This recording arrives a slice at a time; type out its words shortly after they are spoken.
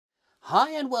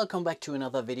Hi and welcome back to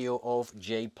another video of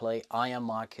JPlay. I am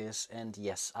Marcus, and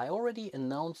yes, I already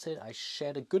announced it. I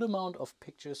shared a good amount of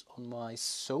pictures on my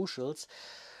socials,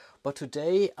 but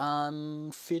today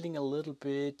I'm feeling a little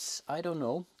bit, I don't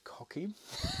know, cocky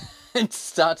and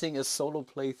starting a solo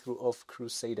playthrough of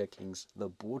Crusader Kings, the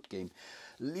board game.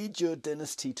 Lead your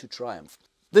dynasty to triumph.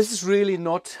 This is really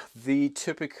not the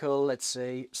typical, let's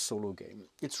say, solo game.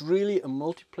 It's really a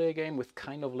multiplayer game with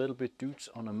kind of little bit dudes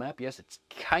on a map. Yes, it's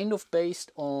kind of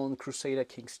based on Crusader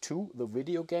Kings 2, the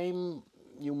video game.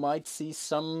 You might see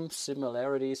some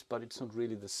similarities, but it's not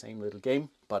really the same little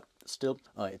game. But still,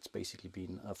 it's basically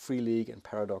been a Free League and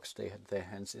Paradox. They had their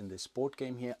hands in this board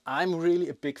game here. I'm really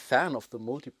a big fan of the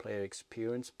multiplayer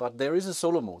experience, but there is a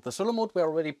solo mode. The solo mode were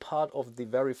already part of the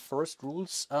very first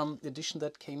rules edition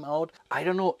that came out. I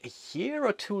don't know, a year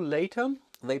or two later,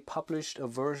 they published a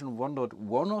version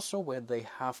 1.1 or so where they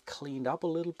have cleaned up a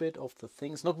little bit of the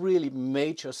things. Not really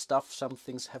major stuff. Some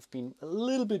things have been a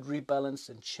little bit rebalanced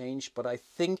and changed, but I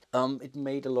think it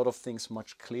made a lot of things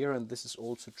much clearer, and this is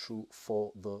also true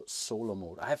for the solo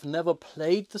mode. I have never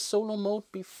played the solo mode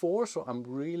before, so I'm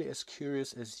really as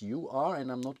curious as you are,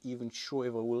 and I'm not even sure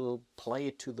if I will play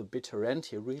it to the bitter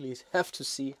end. You really have to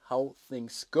see how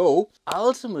things go.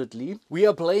 Ultimately, we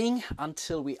are playing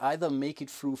until we either make it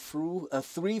through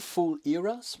 3 full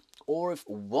eras, or if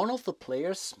one of the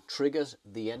players triggers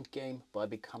the end game by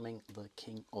becoming the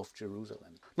King of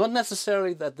Jerusalem. Not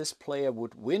necessarily that this player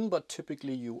would win, but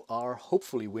typically you are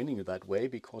hopefully winning that way,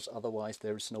 because otherwise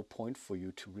there is no point for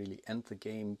you to really end the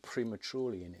game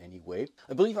prematurely in any way.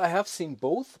 I believe I have seen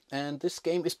both, and this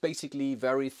game is basically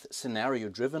very scenario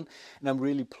driven, and I'm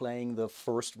really playing the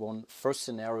first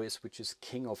scenario, which is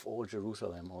King of all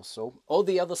Jerusalem also. All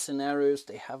the other scenarios,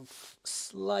 they have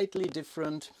slightly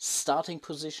different starting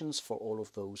positions for all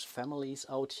of those families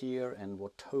out here, and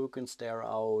what tokens they're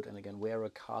out, and again where a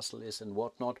castle is and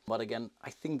whatnot. But again, I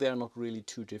think they're not really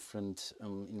too different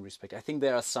in respect. I think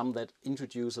there are some that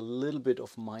introduce a little bit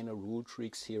of minor rule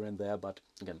tweaks here and there, but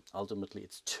again, ultimately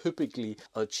it's typically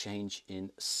a change in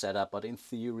setup. But in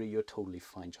theory, you're totally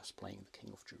fine just playing the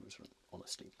King of Jerusalem,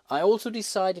 honestly. I also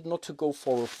decided not to go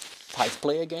for a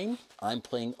 5-player game. I'm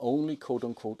playing only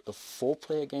quote-unquote a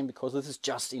 4-player game, because this is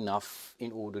just enough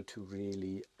in order to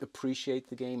really appreciate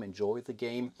the game, enjoy the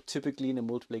game. Typically in a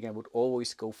multiplayer game I would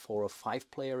always go for a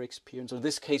 5-player experience. In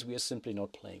this case, we are simply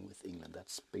not playing with England.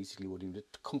 That's basically what we did.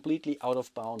 Completely out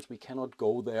of bounds. We cannot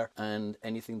go there, and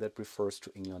anything that refers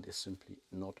to England is simply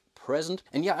not present.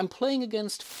 And yeah, I'm playing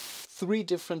against 3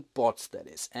 different bots, that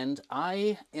is, and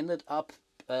I ended up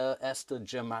as the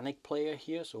Germanic player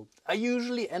here. So I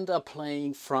usually end up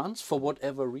playing France for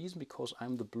whatever reason, because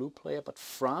I'm the blue player, but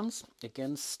France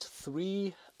against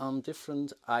 3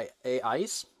 different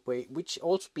AIs, which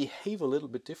also behave a little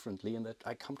bit differently, and that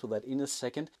I come to that in a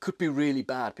second, could be really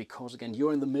bad, because again,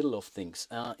 you're in the middle of things.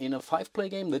 In a 5-player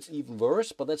game, that's even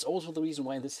worse, but that's also the reason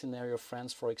why in this scenario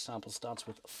France, for example, starts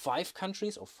with 5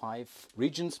 countries or 5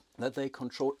 regions that they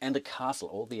control and a castle.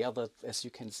 All the other, as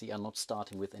you can see, are not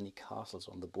starting with any castles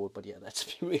on the board, but yeah,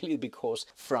 that's really because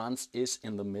France is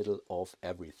in the middle of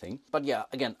everything. But yeah,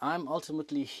 again, I'm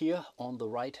ultimately here on the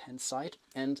right hand side,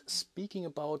 and speaking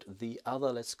about the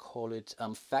other, let's call it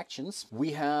factions,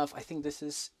 we have, I think this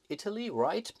is Italy,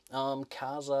 right?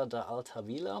 Casa da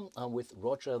Altavilla with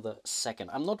Roger II.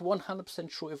 I'm not 100%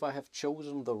 sure if I have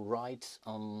chosen the right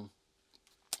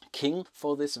king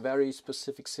for this very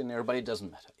specific scenario, but it doesn't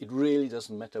matter. It really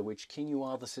doesn't matter which king you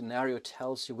are. The scenario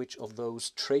tells you which of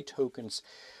those trade tokens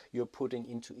you're putting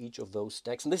into each of those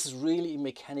decks. And this is really a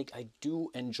mechanic I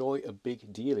do enjoy a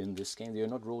big deal in this game. You're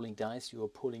not rolling dice, you are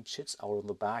pulling chits out of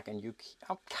the bag, and you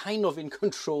are kind of in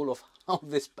control of how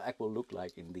this bag will look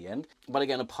like in the end. But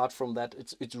again, apart from that,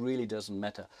 it really doesn't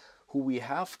matter who we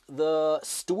have. The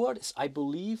steward is, I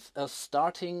believe, a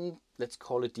starting, let's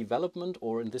call it development,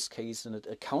 or in this case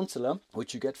a counselor,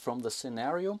 which you get from the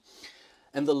scenario.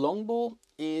 And the longbow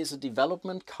is a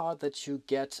development card that you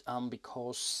get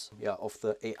because of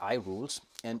the AI rules.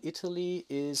 And Italy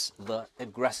is the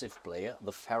aggressive player,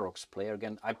 the ferox player.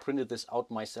 Again, I printed this out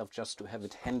myself just to have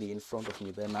it handy in front of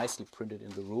me. They're nicely printed in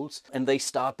the rules. And they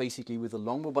start basically with a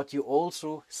longbow, but you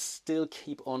also still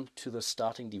keep on to the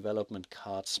starting development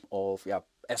cards of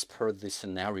as per the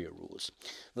scenario rules.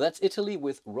 That's Italy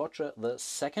with Roger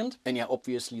II. And yeah,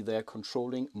 obviously they're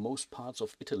controlling most parts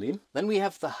of Italy. Then we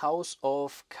have the house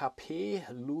of Capet,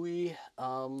 Louis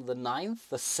IX,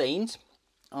 the Saint.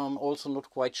 Also not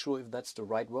quite sure if that's the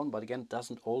right one, but again,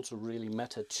 doesn't also really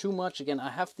matter too much. Again,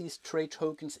 I have these trade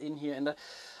tokens in here, and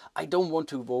I don't want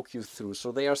to walk you through.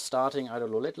 So they are starting, I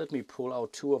don't know, let me pull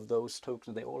out 2 of those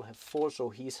tokens. They all have 4, so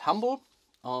he's humble.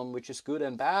 which is good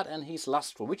and bad, and he's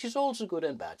lustful, which is also good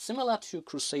and bad. Similar to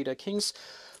Crusader Kings,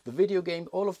 the video game,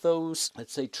 all of those,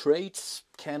 let's say, traits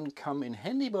can come in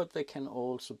handy, but they can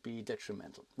also be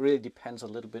detrimental. Really depends a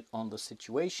little bit on the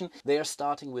situation. They are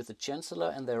starting with the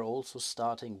Chancellor, and they're also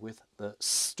starting with the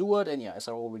Steward. And yeah, as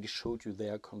I already showed you, they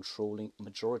are controlling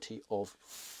majority of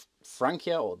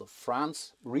Francia, or the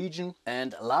France region.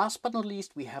 And last but not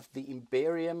least, we have the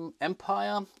Iberian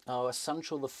Empire,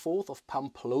 Sancho IV of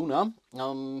Pamplona.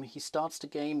 He starts the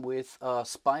game with a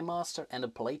Spy Master and a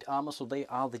Plate Armor, so they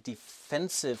are the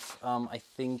defensive, I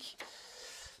think,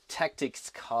 tactics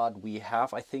card we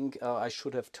have. I think I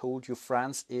should have told you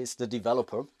France is the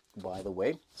developer, by the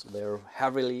way, so they're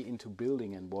heavily into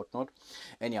building and whatnot.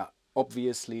 And yeah,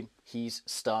 obviously he's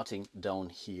starting down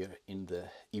here in the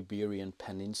Iberian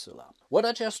Peninsula. What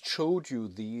I just showed you,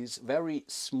 these very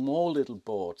small little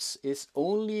boards, is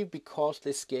only because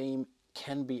this game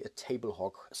can be a table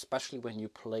hog, especially when you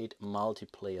played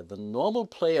multiplayer. The normal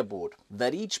player board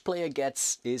that each player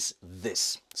gets is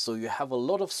this. So you have a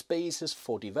lot of spaces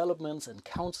for developments and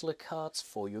counselor cards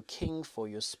for your king, for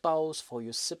your spouse, for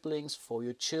your siblings, for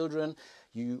your children.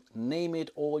 You name it,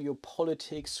 all your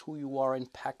politics, who you are in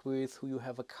pact with, who you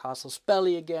have a casus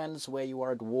belli against, where you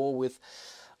are at war with,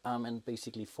 and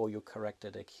basically for your character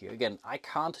deck here. Again, I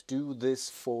can't do this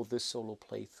for this solo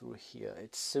playthrough here.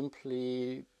 It's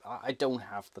simply, I don't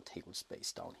have the table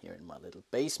space down here in my little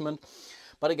basement.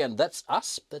 But again, that's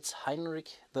us. That's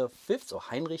Heinrich the Fifth, or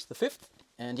Heinrich the Fifth.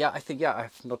 And yeah, I think, yeah, I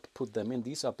have not put them in.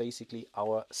 These are basically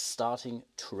our starting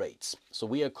traits. So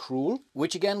we are cruel,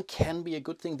 which again can be a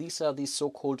good thing. These are these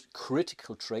so-called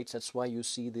critical traits. That's why you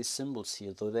see these symbols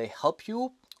here. So they help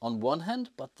you on one hand,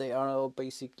 but they are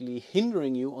basically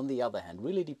hindering you on the other hand.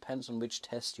 Really depends on which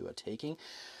test you are taking.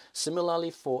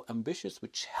 Similarly for ambitious,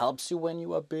 which helps you when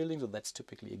you are building, so that's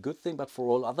typically a good thing. But for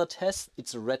all other tests,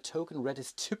 it's a red token. Red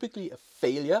is typically a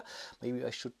failure. Maybe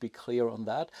I should be clear on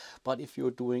that. But if you're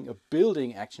doing a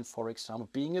building action, for example,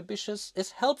 being ambitious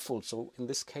is helpful. So in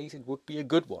this case, it would be a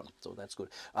good one. So that's good.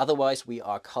 Otherwise, we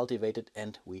are cultivated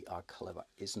and we are clever.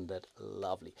 Isn't that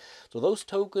lovely? So those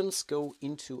tokens go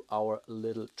into our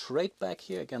little trait bag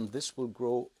here. Again, this will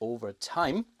grow over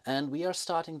time. And we are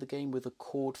starting the game with a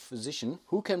court physician,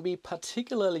 who can be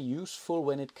particularly useful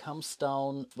when it comes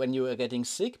down when you are getting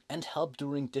sick, and help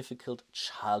during difficult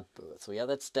childbirth. So yeah,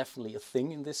 that's definitely a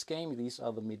thing in this game. These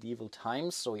are the medieval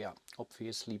times. So yeah,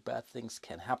 obviously bad things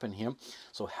can happen here.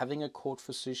 So having a court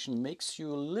physician makes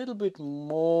you a little bit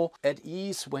more at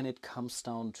ease when it comes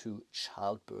down to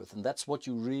childbirth. And that's what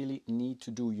you really need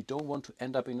to do. You don't want to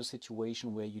end up in a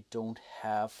situation where you don't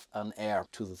have an heir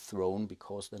to the throne,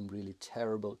 because then really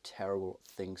terrible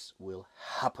things will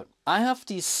happen. I have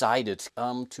decided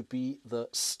to be the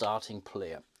starting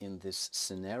player in this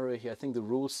scenario here. I think the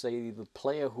rules say the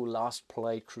player who last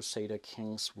played Crusader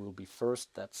Kings will be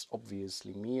first. That's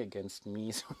obviously me against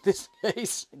me. So in this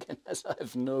case, again, as I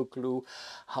have no clue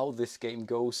how this game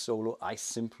goes solo, I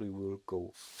simply will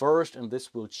go first, and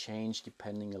this will change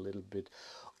depending a little bit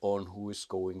on who is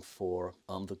going for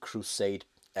the crusade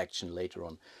action later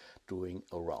on during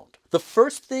a round. The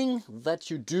first thing that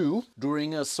you do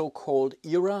during a so-called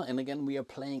era, and again we are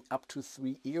playing up to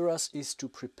 3 eras, is to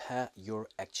prepare your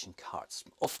action cards.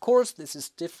 Of course, this is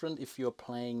different if you're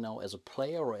playing now as a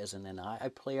player or as an NI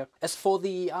player. As for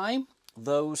the EI,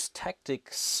 those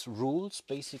tactics rules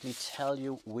basically tell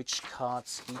you which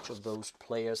cards each of those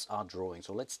players are drawing.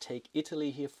 So let's take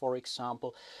Italy here, for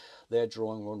example. They're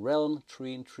drawing 1 realm,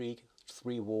 3 intrigue,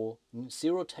 3 war,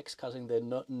 0 text cards.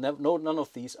 None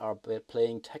of these are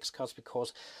playing text cards,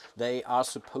 because they are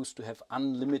supposed to have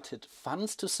unlimited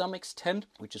funds to some extent,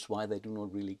 which is why they do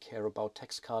not really care about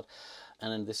text card.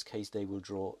 And in this case, they will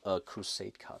draw a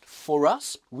crusade card. For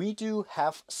us, we do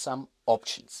have some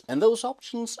options, and those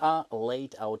options are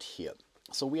laid out here.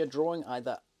 So we are drawing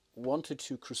either 1 to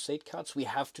 2 crusade cards. We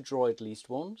have to draw at least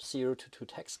 1, 0 to 2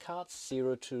 text cards,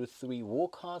 0 to 3 war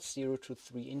cards, 0 to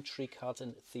 3 intrigue cards,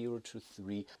 and 0 to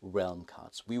 3 realm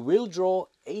cards. We will draw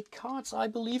 8 cards, I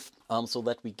believe, so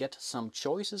that we get some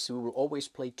choices. We will always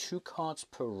play 2 cards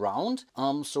per round.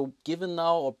 So given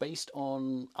now, or based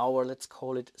on our, let's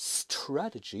call it,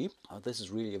 strategy, this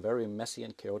is really a very messy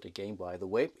and chaotic game, by the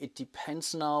way. It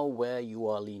depends now where you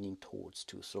are leaning towards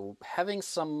to. So having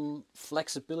some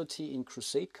flexibility in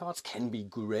crusade cards can be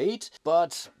great,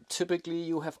 but typically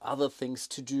you have other things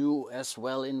to do as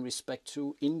well in respect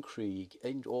to intrigue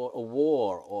or a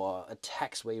war or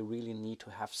attacks where you really need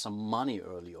to have some money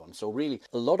early on. So really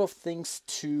a lot of things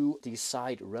to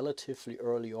decide relatively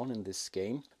early on in this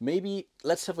game. Maybe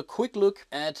let's have a quick look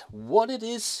at what it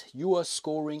is you are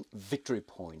scoring victory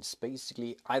points.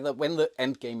 Basically either when the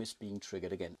end game is being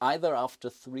triggered again, either after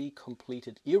 3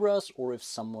 completed eras or if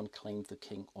someone claimed the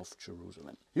King of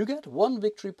Jerusalem. You get 1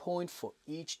 victory point for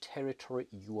each territory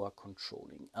you are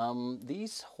controlling.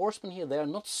 These horsemen here, they are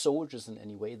not soldiers in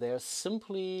any way. They are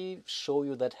simply show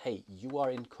you that, hey, you are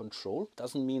in control.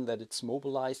 Doesn't mean that it's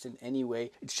mobilized in any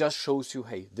way. It just shows you,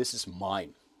 hey, this is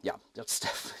mine. Yeah, that's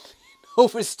definitely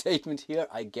overstatement here,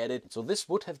 I get it. So this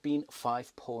would have been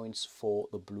 5 points for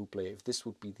the blue player if this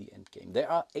would be the end game. There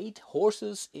are 8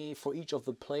 horses for each of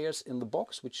the players in the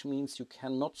box, which means you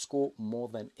cannot score more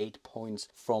than 8 points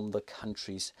from the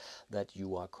countries that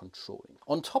you are controlling.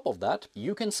 On top of that,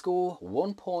 you can score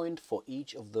 1 point for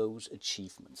each of those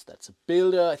achievements. That's a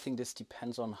builder. I think this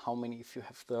depends on how many, if you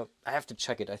have the, I have to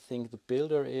check it. I think the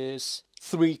builder is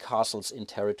 3 castles in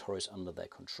territories under their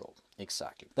control.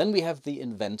 Exactly. Then we have the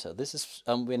inventor. This is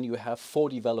when you have 4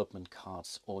 development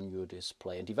cards on your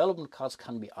display. And development cards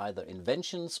can be either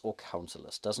inventions or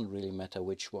counselors. Doesn't really matter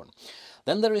which one.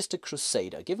 Then there is the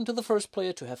Crusader, given to the first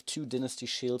player to have 2 dynasty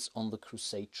shields on the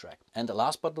Crusade track. And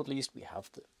last but not least, we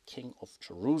have the King of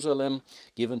Jerusalem,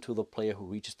 given to the player who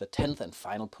reaches the 10th and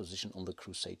final position on the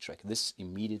Crusade track. This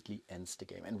immediately ends the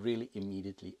game, and really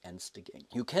immediately ends the game.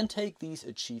 You can take these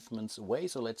achievements away.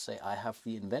 So let's say I have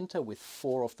the inventor with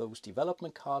 4 of those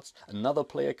development cards. Another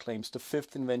player claims the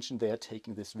 5th invention. They are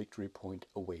taking this victory point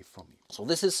away from me. So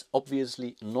this is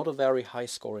obviously not a very high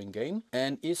scoring game,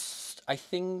 and is, I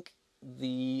think,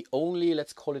 the only,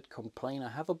 let's call it, complaint I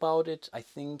have about it. I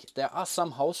think there are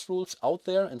some house rules out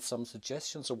there and some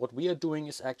suggestions. So what we are doing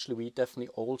is actually we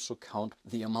definitely also count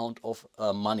the amount of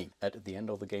money at the end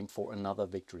of the game for another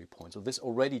victory point. So this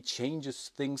already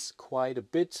changes things quite a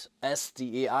bit, as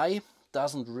the AI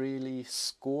doesn't really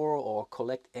score or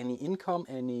collect any income,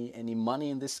 any money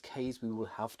in this case. We will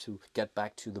have to get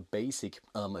back to the basic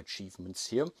achievements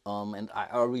here. And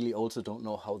I really also don't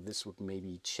know how this would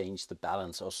maybe change the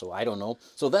balance or so. I don't know.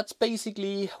 So that's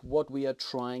basically what we are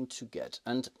trying to get.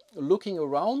 And looking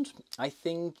around, I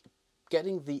think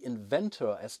getting the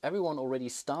inventor, as everyone already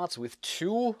starts with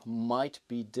 2, might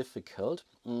be difficult.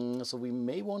 So we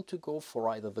may want to go for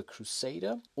either the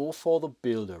Crusader or for the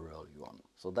builder early on.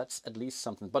 So that's at least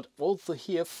something. But also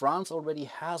here, France already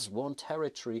has 1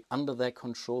 territory under their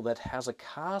control that has a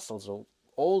castle. So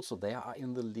also they are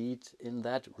in the lead in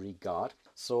that regard.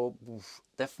 So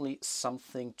definitely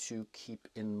something to keep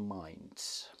in mind.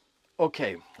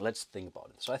 Okay, let's think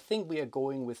about it. So I think we are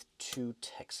going with 2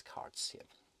 text cards here.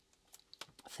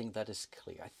 I think that is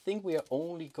clear. I think we are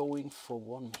only going for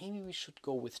 1. Maybe we should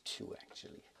go with 2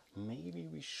 actually. Maybe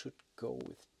we should go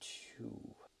with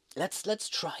 2. Let's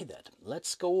try that.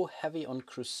 Let's go heavy on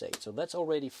Crusade. So that's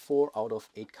already 4 out of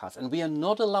 8 cards. And we are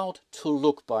not allowed to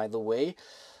look, by the way,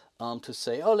 to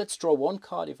say, oh, let's draw 1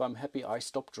 card. If I'm happy, I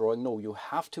stop drawing. No, you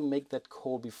have to make that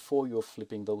call before you're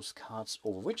flipping those cards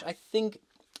over, which I think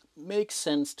makes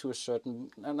sense to a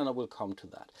certain, and then I will come to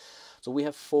that. So we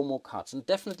have 4 more cards, and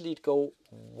definitely go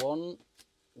 1,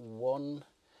 1,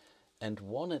 and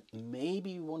 1, and maybe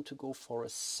you want to go for a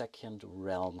second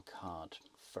realm card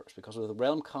first, because with the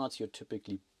realm cards you're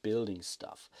typically building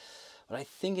stuff. But I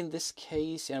think in this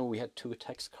case, and we had 2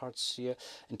 text cards here,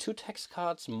 and 2 text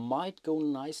cards might go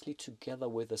nicely together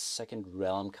with a second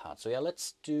realm card. So yeah,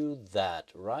 let's do that,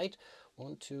 right?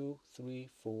 1, 2, 3,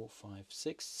 4, 5,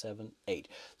 6, 7, 8.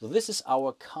 So this is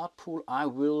our card pool. I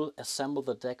will assemble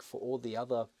the deck for all the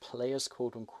other players,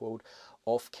 quote unquote,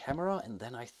 off camera, and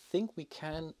then I think we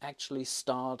can actually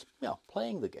start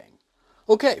playing the game.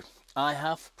 Okay, I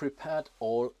have prepared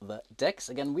all the decks.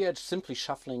 Again, we are simply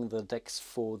shuffling the decks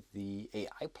for the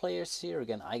AI players here.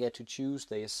 Again, I get to choose.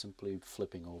 They are simply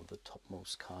flipping over the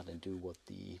topmost card and do what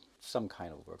some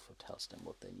kind of workflow tells them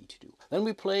what they need to do. Then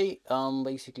we play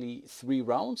basically 3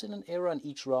 rounds in an era, and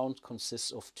each round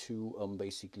consists of 2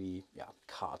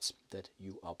 cards that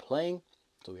you are playing.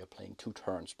 So we are playing 2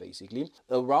 turns basically.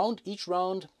 Each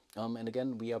round, and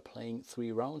again we are playing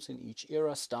 3 rounds in each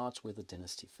era, starts with a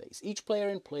dynasty phase. Each player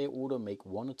in player order make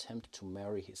 1 attempt to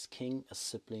marry his king, a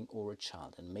sibling or a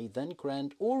child, and may then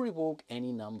grant or revoke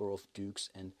any number of dukes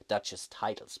and duchess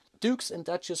titles. Dukes and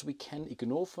duchess we can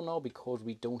ignore for now because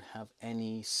we don't have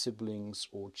any siblings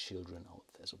or children out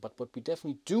there. So, but what we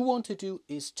definitely do want to do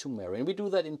is to marry, and we do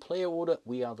that in player order.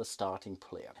 We are the starting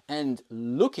player. And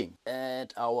looking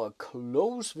at our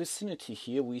close vicinity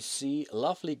here, we see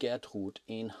lovely Gertrud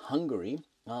in Hungary.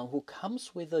 who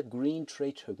comes with a green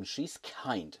trade token. She's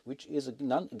kind, which is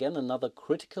again another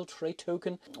critical trade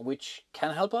token, which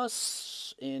can help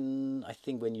us in, I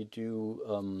think, when you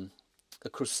do a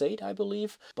crusade, I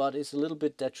believe, but it's a little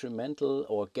bit detrimental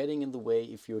or getting in the way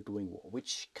if you're doing war,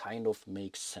 which kind of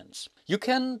makes sense. You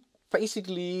can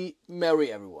basically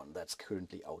marry everyone that's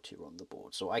currently out here on the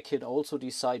board. So I can also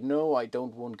decide, no, I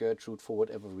don't want Gertrude for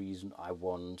whatever reason, I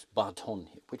want Barton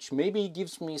here, which maybe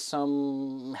gives me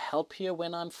some help here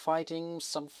when I'm fighting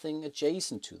something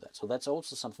adjacent to that. So that's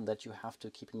also something that you have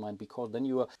to keep in mind, because then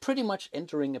you are pretty much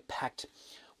entering a pact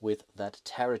with that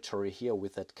territory here,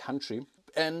 with that country.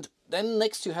 And then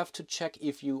next you have to check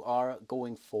if you are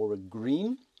going for a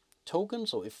green token.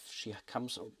 So if she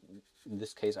comes, in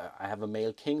this case I have a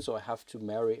male king, so I have to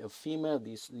marry a female.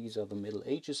 These are the Middle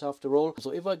Ages after all.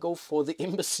 So if I go for the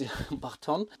imbecile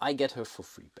Barton, I get her for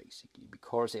free basically,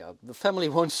 because yeah, the family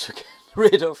wants to get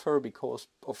rid of her because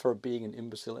of her being an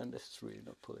imbecile, and this is really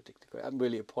not politically correct. I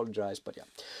really apologize, but yeah,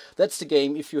 that's the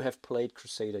game. If you have played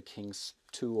Crusader Kings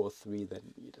 2 or 3, then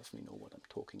you definitely know what I'm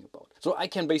talking about. So I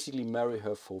can basically marry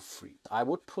her for free. I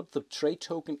would put the trade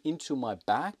token into my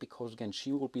bag, because again,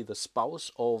 she will be the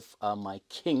spouse of my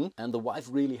king, and the wife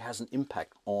really has an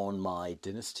impact on my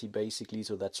dynasty basically,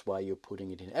 so that's why you're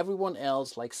putting it in. Everyone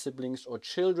else, like siblings or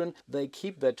children, they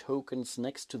keep their tokens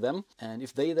next to them, and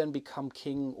if they then become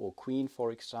king or queen,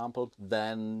 for example,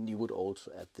 then you would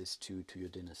also add this to your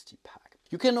dynasty pack.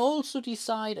 You can also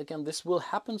decide, again, this will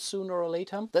happen sooner or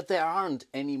later, that there aren't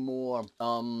any more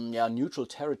neutral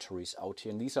territories out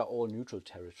here, and these are all neutral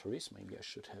territories. Maybe I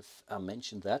should have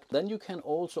mentioned that. Then you can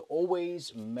also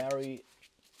always marry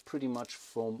pretty much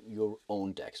from your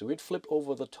own deck. So we'd flip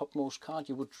over the topmost card,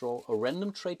 you would draw a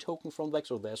random trade token from the deck,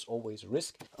 so there's always a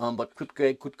risk, but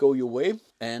could go your way,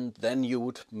 and then you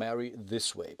would marry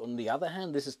this way. On the other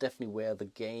hand, this is definitely where the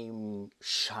game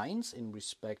shines in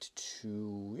respect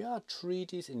to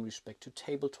treaties, in respect to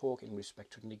table talk, in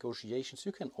respect to negotiations.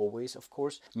 You can always, of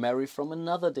course, marry from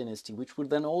another dynasty, which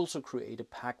would then also create a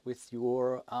pact with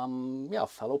your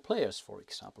fellow players, for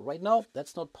example. Right now,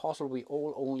 that's not possible. We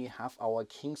all only have our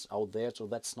kings out there, so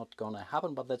that's not gonna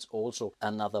happen, but that's also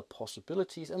another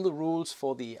possibilities, and the rules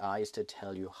for the AIs that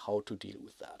tell you how to deal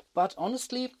with that. But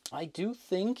honestly, I do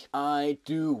think I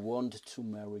do want to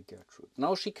marry Gertrude.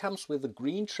 Now she comes with a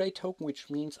green trade token, which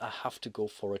means I have to go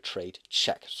for a trade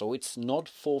check. So it's not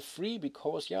for free,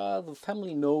 because the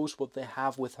family knows what they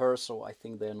have with her, so I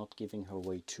think they're not giving her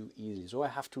away too easy. So I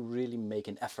have to really make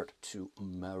an effort to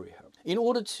marry her. In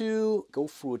order to go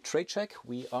through a trade check,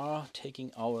 we are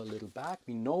taking our little bag.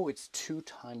 We know it's 2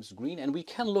 times green, and we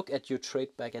can look at your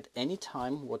trade bag at any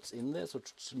time what's in there, so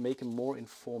to make a more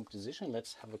informed decision.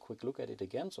 Let's have a quick look at it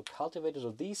again. So cultivators, so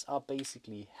these are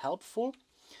basically helpful,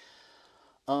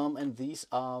 and these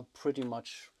are pretty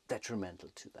much detrimental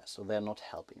to that, so they're not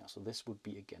helping us, so this would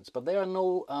be against. But there are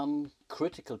no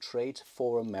critical traits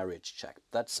for a marriage check.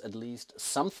 That's at least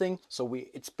something. So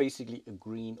it's basically a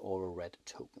green or a red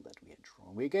token that we are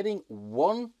drawing. We're getting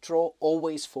 1 draw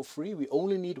always for free. We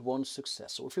only need 1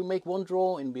 success. So if you make 1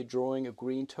 draw and we're drawing a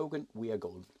green token, we are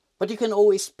golden. But you can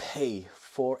always pay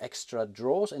for extra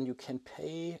draws, and you can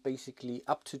pay basically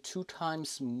up to 2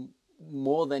 times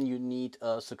more than you need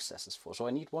successes for. So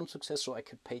I need 1 success, so I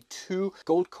could pay 2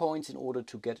 gold coins in order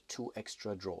to get 2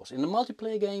 extra draws. In a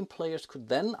multiplayer game, players could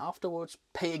then afterwards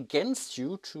pay against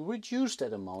you to reduce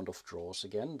that amount of draws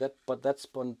again. But that's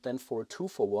then for a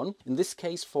 2-for-1. In this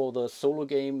case, for the solo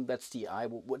game, that's the AI.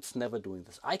 It's never doing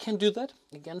this. I can do that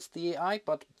against the AI,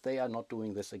 but they are not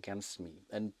doing this against me,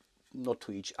 and not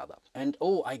to each other. And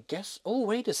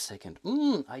wait a second,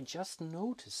 I just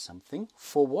noticed something.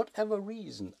 For whatever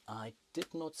reason, I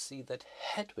did not see that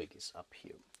Hedwig is up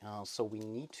here. So we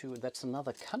need to, that's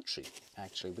another country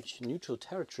actually, which neutral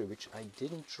territory, which I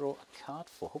didn't draw a card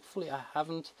for. Hopefully I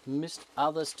haven't missed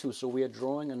others too. So we are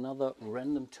drawing another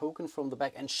random token from the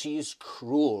back, and she is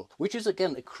cruel, which is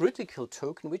again a critical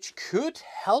token, which could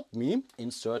help me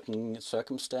in certain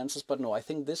circumstances, but no, I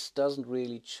think this doesn't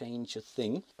really change a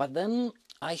thing. But then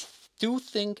I do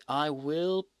think I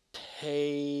will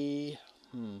pay,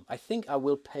 I think I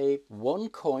will pay 1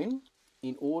 coin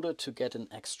in order to get an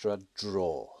extra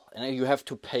draw. And you have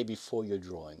to pay before you're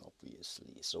drawing,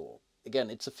 obviously. So again,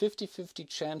 it's a 50-50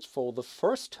 chance for the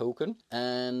first token,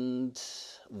 and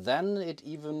then it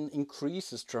even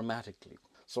increases dramatically.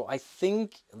 So I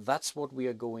think that's what we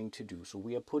are going to do. So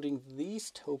we are putting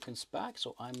these tokens back.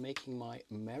 So I'm making my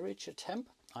marriage attempt.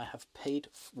 I have paid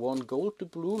 1 gold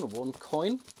doubloon, 1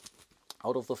 coin,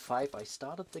 out of the 5 I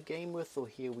started the game with. So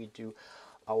here we do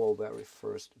our very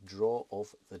first draw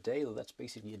of the day. So that's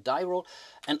basically a die roll,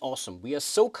 and awesome. We are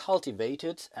so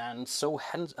cultivated and so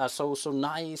so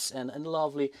nice and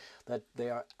lovely that they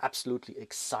are absolutely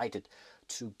excited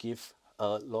to give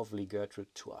lovely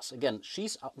Gertrude to us. Again,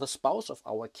 she's the spouse of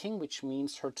our king, which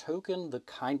means her token, the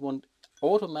kind one,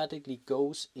 automatically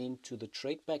goes into the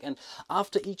trade bag, and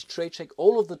after each trade check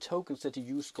all of the tokens that you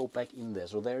use go back in there.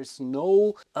 So there is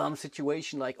no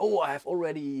situation like, oh, I have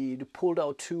already pulled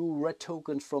out 2 red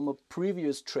tokens from a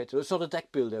previous trade. So it's not a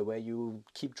deck builder where you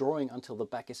keep drawing until the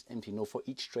bag is empty. No, for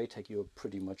each trade tag you're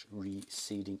pretty much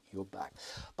reseeding your bag.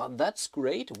 But that's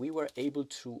great. We were able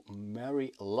to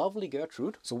marry lovely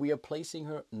Gertrude, so we are placing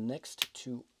her next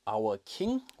to our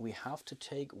king. We have to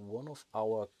take one of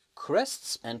our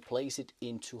crests and place it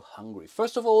into Hungary.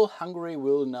 First of all, Hungary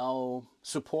will now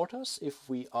support us if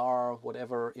we are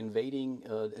whatever invading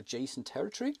adjacent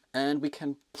territory, and we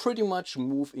can pretty much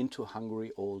move into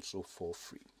Hungary also for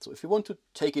free. So if you want to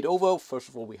take it over, first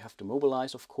of all we have to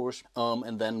mobilize, of course,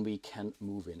 and then we can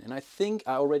move in. And I think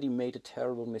I already made a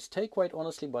terrible mistake, quite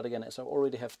honestly, but again, as I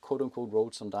already have quote-unquote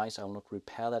rolled some dice, I will not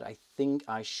repair that. I think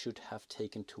I should have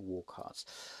taken 2 war cards.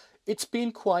 It's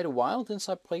been quite a while since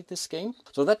I played this game.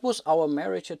 So that was our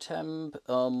marriage attempt,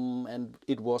 and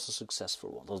it was a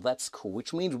successful one. So that's cool,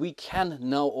 which means we can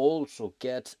now also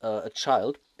get a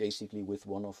child, basically with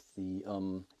one of the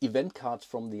event cards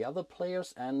from the other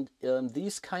players. And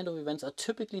these kind of events are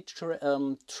typically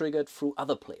triggered through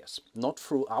other players. Not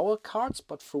through our cards,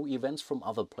 but through events from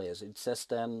other players. It says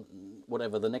then,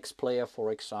 whatever, the next player,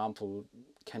 for example,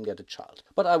 can get a child.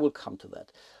 But I will come to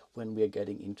that when we are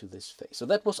getting into this phase. So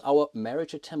that was our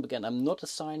marriage attempt. Again, I'm not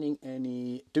assigning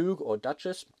any duke or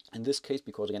duchess in this case,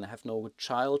 because again, I have no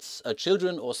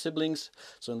children or siblings.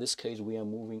 So in this case, we are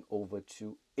moving over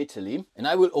to Italy, and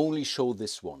I will only show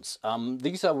this once.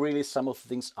 These are really some of the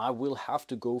things I will have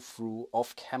to go through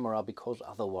off camera, because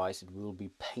otherwise it will be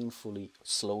painfully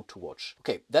slow to watch.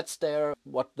 Okay, that's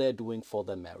what they're doing for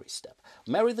their marry step.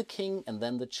 Marry the king and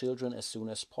then the children as soon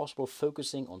as possible,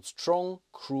 focusing on strong,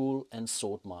 cruel and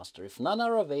swordmaster. If none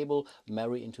are available,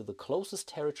 marry into the closest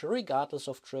territory regardless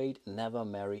of trade. Never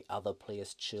marry other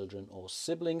players' children or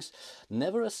siblings.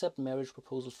 Never accept marriage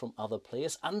proposals from other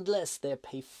players unless they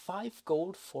pay 5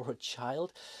 gold for a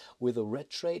child with a red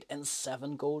trade and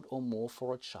 7 gold or more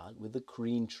for a child with a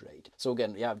green trade. So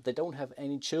again, yeah, they don't have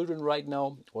any children right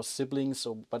now or siblings,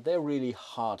 but they're really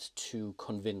hard to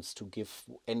convince to give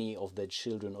any of their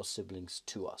children or siblings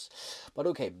to us. But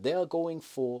okay, they are going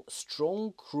for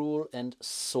strong, cruel and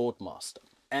swordmaster.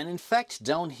 And in fact,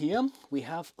 down here we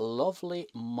have a lovely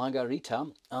Margarita.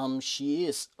 She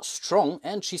is strong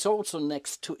and she's also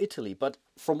next to Italy. But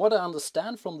from what I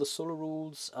understand from the solo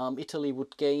rules, Italy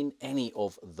would gain any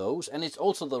of those. And it's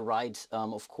also the right,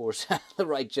 of course, the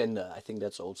right gender. I think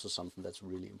that's also something that's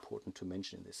really important to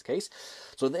mention in this case.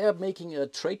 So they are making a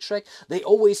trade track. They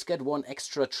always get 1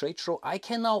 extra trade throw. I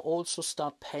can now also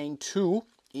start paying 2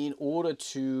 in order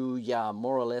to, yeah,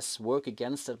 more or less work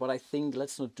against it. But I think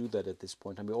let's not do that at this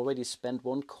point. And we already spent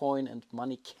 1 coin and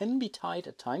money can be tight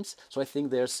at times. So I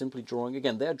think they're simply drawing,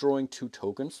 again, they're drawing 2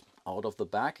 tokens out of the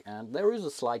bag, and there is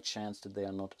a slight chance that they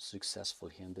are not successful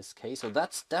here in this case. So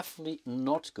that's definitely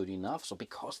not good enough. So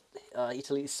because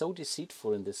Italy is so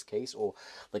deceitful in this case, or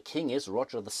the king is,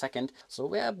 Roger II,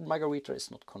 so yeah, Margarita is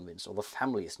not convinced, or the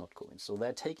family is not convinced. So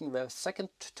they're taking their 2nd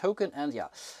token, and yeah,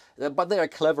 but they are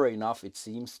clever enough, it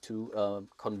seems, to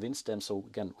convince them. So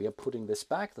again, we are putting this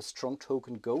back. The strong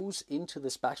token goes into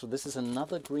this bag. So this is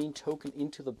another green token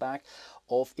into the bag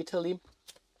of Italy.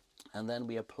 And then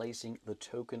we are placing the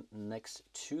token next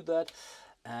to that.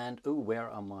 And oh, where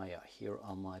are my, here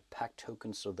are my pact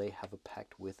tokens. So they have a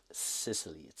pact with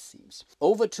Sicily, it seems.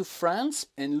 Over to France,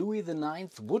 and Louis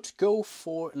IX would go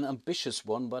for an ambitious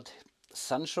one, but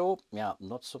Sancho, yeah,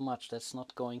 not so much. That's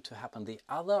not going to happen. The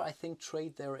other, I think,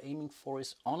 trade they're aiming for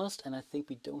is honest, and I think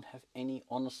we don't have any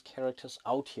honest characters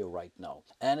out here right now.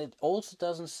 And it also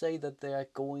doesn't say that they are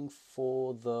going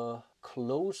for the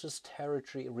closest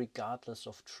territory regardless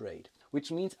of trade. Which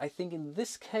means, I think in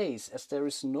this case, as there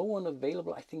is no one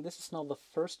available, I think this is now the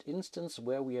first instance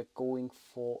where we are going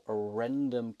for a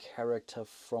random character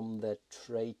from that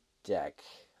trade deck.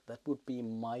 That would be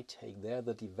my take. They're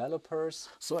the developers.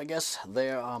 So I guess they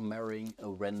are marrying a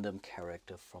random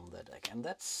character from that deck. And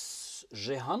that's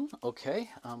Jehan.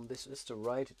 Okay, this is the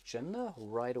right gender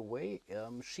right away.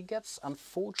 She gets,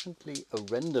 unfortunately, a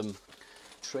random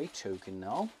trade token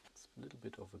now. It's a little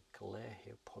bit of a glare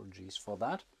here. Apologies for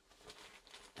that.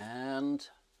 And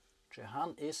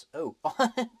Jehan is, oh,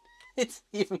 it's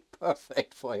even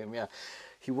perfect for him, yeah.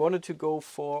 He wanted to go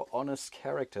for honest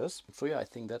characters. So yeah, I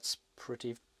think that's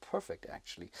pretty perfect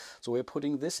actually. So we're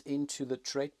putting this into the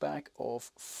trade bag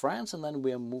of France, and then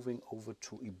we are moving over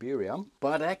to Iberia.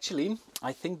 But actually,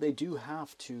 I think they do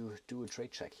have to do a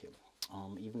trade check here.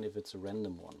 Even if it's a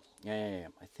random one. Yeah.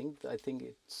 I think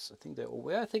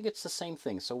it's the same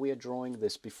thing. So we are drawing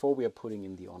this before we are putting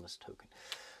in the honest token.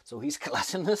 So he's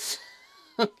gluttonous.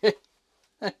 Okay.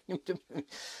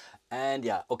 And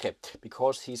yeah, okay,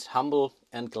 because he's humble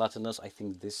and gluttonous, I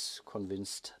think this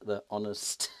convinced the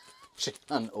honest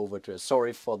Chilan over to us.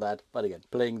 Sorry for that, but again,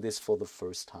 playing this for the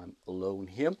first time alone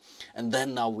here. And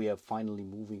then now we are finally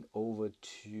moving over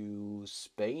to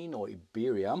Spain or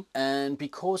Iberia. And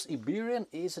because Iberian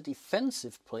is a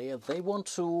defensive player, they want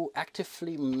to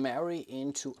actively marry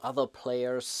into other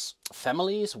players'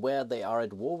 families where they are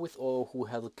at war with or who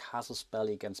have a casus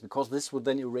belli against, because this would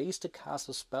then erase the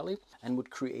casus belli and would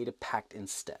create a pact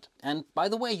instead. And by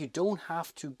the way, you don't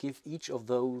have to give each of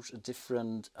those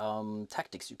different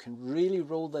tactics. You can really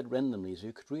roll that randomly. So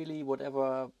you could really,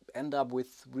 whatever, end up with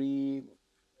 3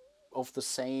 of the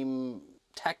same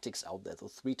tactics out there, so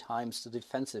 3 times the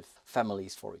defensive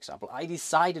families, for example. I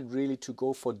decided really to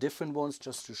go for different ones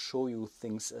just to show you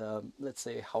things, let's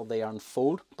say, how they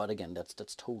unfold. But again,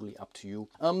 that's totally up to you.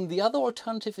 The other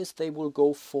alternative is they will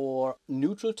go for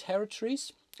neutral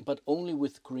territories, but only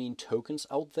with green tokens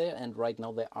out there. And right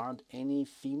now there aren't any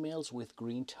females with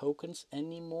green tokens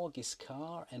anymore.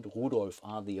 Giscard and Rudolf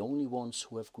are the only ones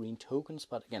who have green tokens.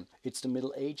 But again, it's the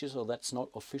Middle Ages, so that's not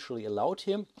officially allowed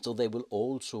here. So they will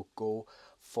also go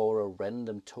for a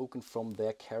random token from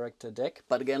their character deck.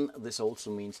 But again, this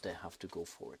also means they have to go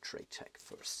for a trade check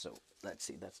first. So let's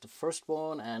see, that's the first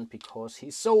one. And because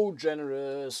he's so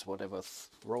generous, whatever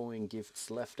throwing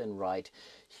gifts left and right,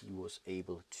 he was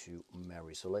able to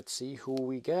marry. So let's see who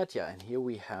we get. Yeah, and here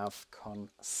we have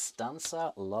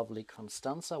Constanza, lovely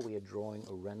Constanza. We are drawing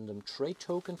a random trade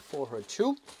token for her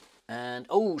too. And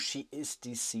oh, she is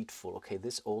deceitful. Okay,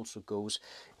 this also goes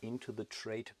into the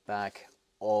trade bag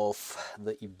of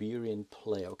the Iberian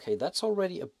player. Okay, that's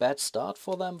already a bad start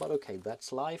for them, but okay,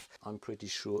 that's life. I'm pretty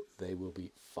sure they will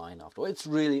be fine after. It's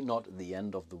really not the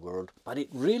end of the world, but it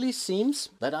really seems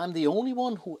that I'm the only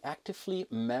one who actively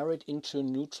married into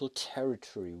neutral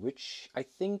territory, which I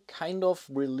think kind of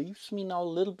relieves me now a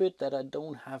little bit that I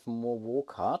don't have more war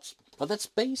cards. But that's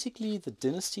basically the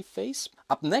dynasty phase.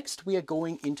 Up next, we are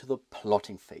going into the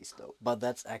plotting phase though. But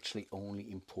that's actually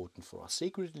only important for us.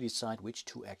 Secretly decide which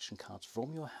 2 action cards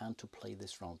from your hand to play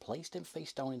this round. Place them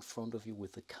face down in front of you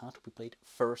with the card to be played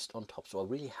first on top. So I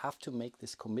really have to make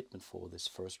this commitment for this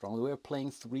first round. We are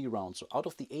playing 3 rounds. So out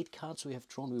of the 8 cards we have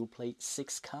drawn, we will play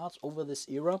 6 cards over this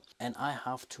era. And I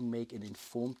have to make an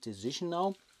informed decision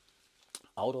now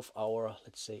out of our,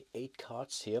 let's say, 8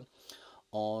 cards here,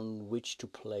 on which to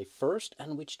play first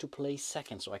and which to play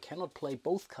second. So I cannot play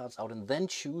both cards out and then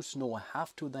choose. No, I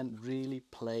have to then really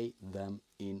play them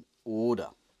in order.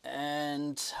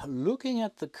 And looking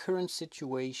at the current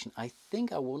situation, I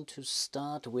think I want to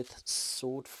start with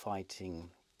sword fighting.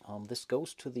 This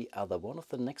goes to the other. One of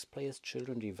the next player's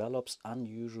children develops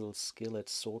unusual skill at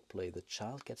swordplay. The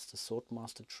child gets the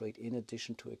swordmaster trait in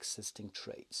addition to existing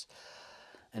traits.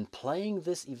 And playing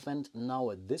this event now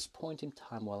at this point in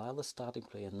time, while I'm the starting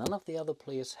player, none of the other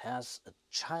players has a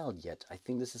child yet. I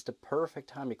think this is the perfect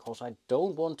time because I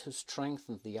don't want to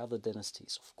strengthen the other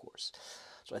dynasties, of course.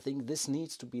 So I think this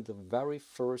needs to be the very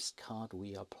first card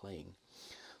we are playing.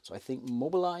 So I think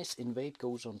Mobilize, Invade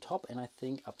goes on top, and I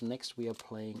think up next we are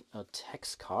playing a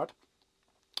tax card,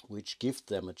 which gives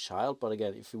them a child. But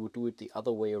again, if we would do it the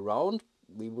other way around,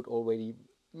 we would already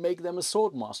make them a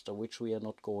swordmaster, which we are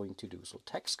not going to do. So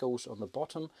tax goes on the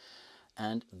bottom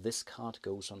and this card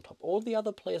goes on top. All the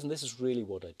other players, and this is really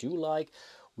what I do like,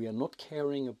 we are not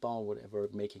caring about whatever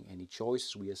making any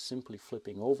choices. We are simply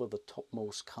flipping over the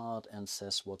topmost card and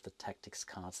says what the tactics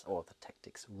cards or the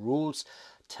tactics rules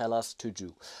tell us to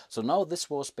do. So now this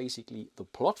was basically the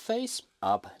plot phase.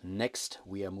 Up next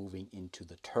we are moving into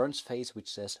the turns phase, which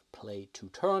says play 2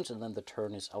 turns, and then the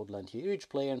turn is outlined here. Each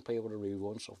player and play whatever he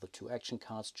wants of the 2 action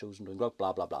cards chosen during block,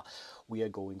 blah blah blah. We are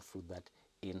going through that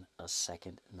in a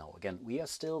second. Now again, we are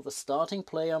still the starting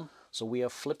player, so we are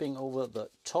flipping over the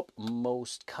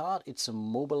topmost card. It's a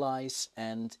Mobilize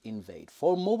and Invade.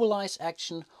 For Mobilize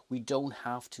action, we don't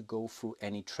have to go through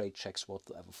any trade checks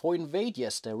whatsoever. For Invade,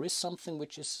 yes, there is something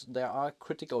which is, there are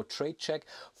critical trade check.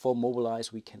 For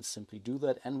Mobilize, we can simply do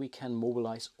that, and we can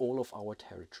mobilize all of our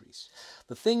territories.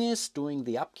 The thing is, during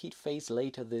the upkeep phase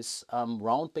later this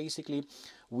round, basically,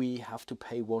 we have to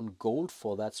pay 1 gold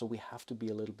for that, so we have to be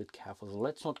a little bit careful. So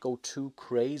let's not go too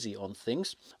crazy on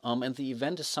things. And the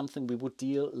event is something we would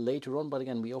deal later on, but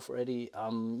again, we have already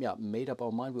made up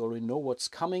our mind. We already know what's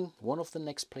coming. One of the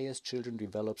next player's children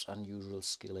develops unusual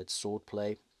skill at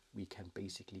swordplay. We can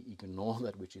basically ignore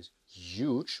that, which is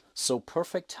huge. So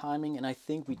perfect timing, and I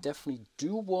think we definitely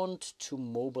do want to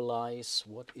mobilize,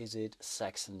 what is it,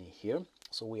 Saxony here.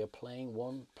 So we are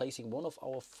placing one of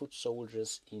our foot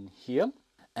soldiers in here.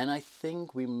 And I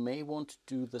think we may want to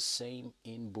do the same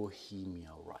in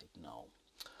Bohemia right now.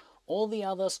 All the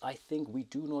others, I think we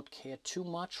do not care too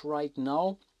much right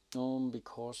now.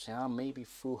 Because maybe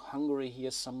through Hungary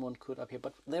here someone could appear,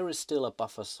 but there is still a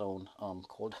buffer zone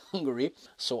called Hungary.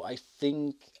 So I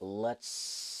think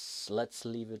let's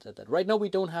leave it at that. Right now we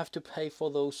don't have to pay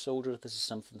for those soldiers. This is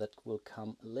something that will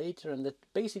come later, and that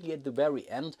basically at the very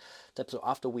end, so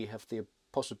after we have the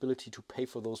possibility to pay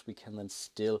for those, we can then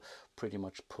still pretty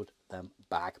much put them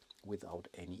back without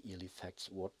any ill effects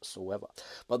whatsoever.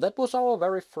 But that was our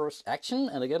very first action,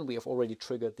 and again we have already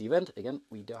triggered the event. Again,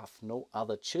 we have no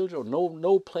other children,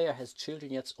 no player has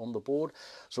children yet on the board,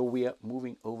 so we are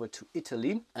moving over to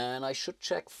Italy. And I should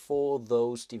check for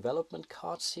those development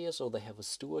cards here. So they have a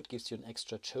steward, gives you an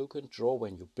extra token, draw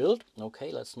when you build.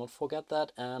 Okay, let's not forget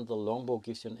that. And the longbow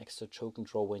gives you an extra token,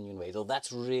 draw when you invade. So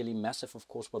that's really massive, of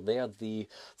course, but they are the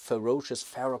ferocious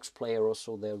Ferox player, or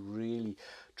so they're really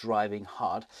driving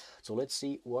hard. So let's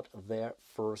see what their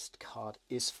first card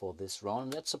is for this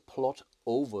round. That's a plot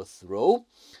overthrow.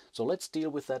 So let's deal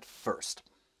with that first.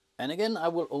 And again, I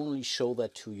will only show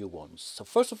that to you once. So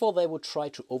first of all, they would try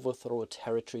to overthrow a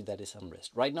territory that is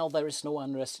unrest. Right now, there is no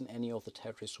unrest in any of the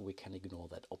territories, so we can ignore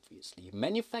that, obviously.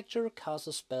 Manufacturer casts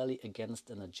a spell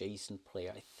against an adjacent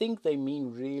player. I think they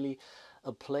mean really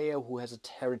a player who has a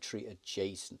territory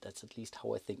adjacent. That's at least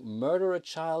how I think. Murder a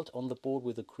child on the board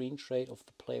with a green trait of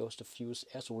the player who has the fewest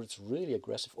heirs, or it's really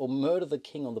aggressive. Or murder the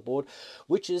king on the board,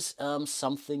 which is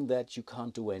something that you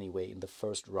can't do anyway in the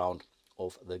first round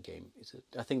of the game.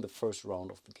 I think the first round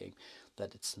of the game,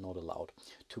 that it's not allowed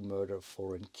to murder a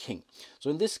foreign king. So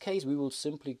in this case, we will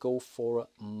simply go for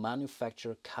a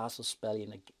manufacturer cast a spell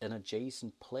in an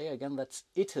adjacent player. Again, that's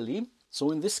Italy.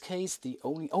 So in this case, the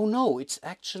only... Oh no, it's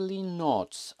actually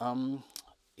not.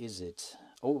 Is it?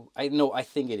 Oh, I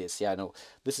think it is. Yeah, no,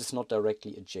 this is not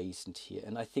directly adjacent here.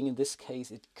 And I think in this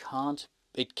case,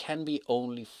 it can be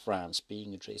only France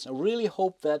being adjacent. I really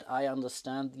hope that I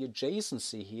understand the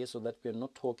adjacency here, so that we're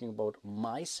not talking about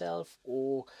myself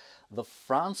or the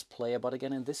France player. But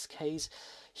again, in this case,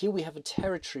 here we have a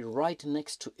territory right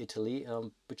next to Italy,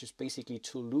 which is basically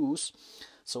Toulouse.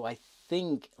 So I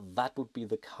think that would be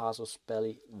the casus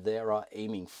belli they are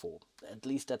aiming for. At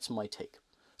least that's my take.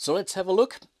 So let's have a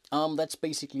look. That's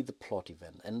basically the plot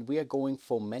event, and we are going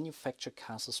for manufacture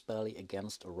casus belli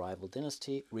against a rival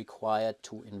dynasty required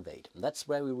to invade. And that's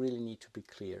where we really need to be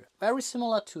clear. Very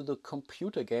similar to the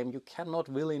computer game, you cannot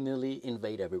willy-nilly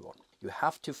invade everyone. You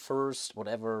have to first,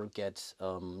 get,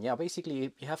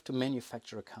 basically you have to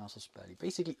manufacture a casus belli.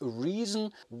 Basically a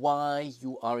reason why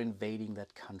you are invading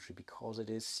that country, because it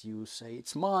is, you say,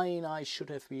 it's mine, I should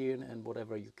have been, and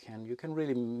whatever you can. You can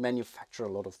really manufacture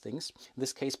a lot of things in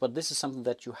this case, but this is something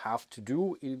that you have to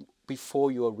do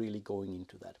before you are really going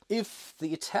into that. If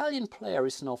the Italian player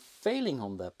is now failing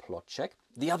on their plot check,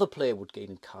 the other player would gain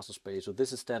in casus belli. So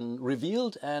this is then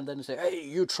revealed, and then you say, hey,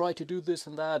 you try to do this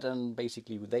and that, and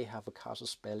basically they have a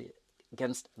casus belli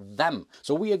against them.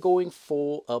 So we are going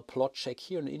for a plot check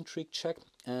here, an intrigue check,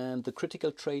 and the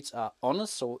critical traits are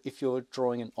honest. So if you're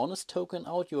drawing an honest token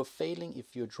out, you are failing.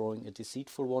 If you're drawing a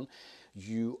deceitful one,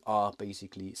 you are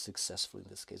basically successful in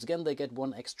this case. Again, they get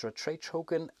 1 extra trait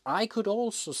token. I could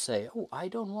also say, oh, I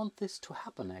don't want this to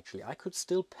happen actually. I could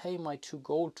still pay my 2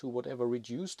 gold to whatever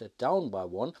reduced that down by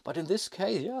 1. But in this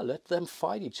case, yeah, let them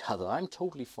fight each other. I'm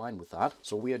totally fine with that.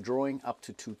 So we are drawing up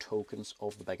to 2 tokens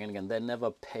of the back. And again, they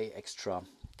never pay extra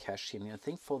cash in. I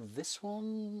think for this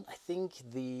one, I think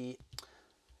the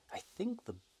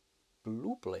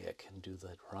blue player can do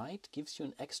that, right? Gives you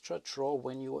an extra draw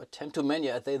when you attempt to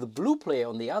manufacture. The blue player,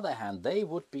 on the other hand, they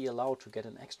would be allowed to get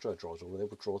an extra draw, so they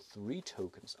would draw 3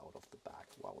 tokens out of the bag.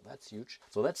 Wow, that's huge.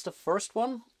 So that's the first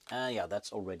one. Yeah,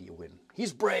 that's already a win.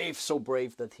 He's brave, so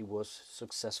brave that he was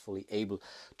successfully able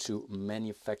to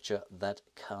manufacture that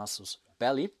casus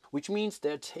belli, which means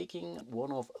they're taking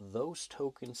one of those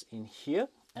tokens in here.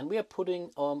 And we are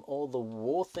putting all the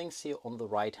war things here on the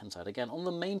right hand side. Again, on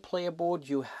the main player board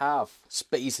you have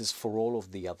spaces for all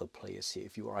of the other players here.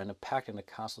 If you are in a pact, in a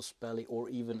castle spelling, or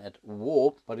even at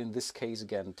war. But in this case,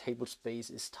 again, table space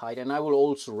is tight. And I will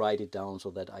also write it down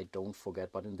so that I don't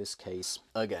forget. But in this case,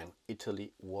 again,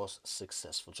 Italy was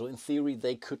successful. So in theory,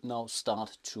 they could now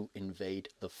start to invade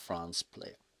the France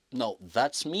player. No,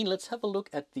 that's mean. Let's have a look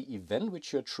at the event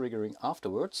which you're triggering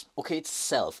afterwards. Okay, it's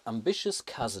self. Ambitious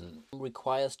cousin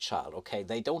requires child. Okay,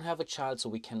 they don't have a child, so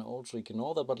we can also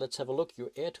ignore that. But let's have a look. Your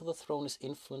heir to the throne is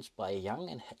influenced by a young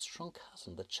and headstrong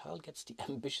cousin. The child gets the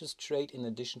ambitious trait in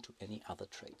addition to any other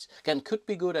traits. Again, could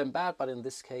be good and bad, but in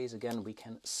this case, again, we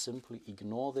can simply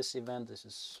ignore this event. This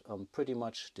is pretty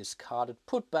much discarded,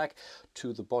 put back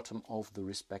to the bottom of the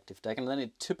respective deck. And then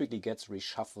it typically gets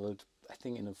reshuffled. I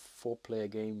think in a 4-player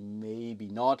game, maybe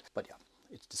not, but yeah,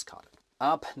 it's discarded.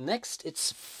 Up next,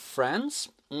 it's France.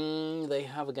 They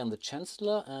have again the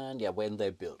Chancellor, and yeah, when they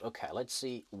build. Okay, let's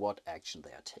see what action they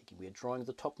are taking. We are drawing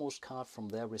the topmost card from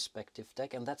their respective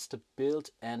deck, and that's the build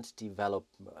and develop.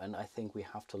 And I think we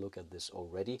have to look at this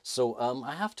already. So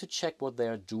I have to check what they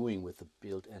are doing with the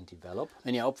build and develop.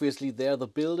 And yeah, obviously they're the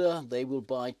builder. They will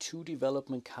buy 2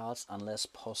 development cards unless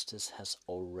Postis has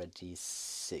already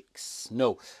 6.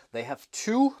 No, they have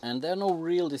 2, and there are no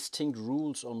real distinct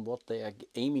rules on what they are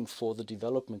aiming for the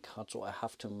development card, so I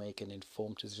have to make an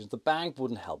informed decision. The bank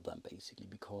wouldn't help them basically,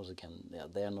 because again, yeah,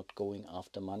 they're not going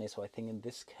after money. So I think in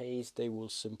this case they will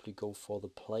simply go for the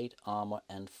plate armor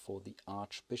and for the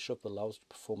Archbishop. Allows to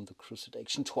perform the Crusade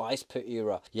action twice per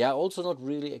era. Yeah, also not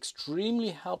really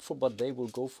extremely helpful, but they will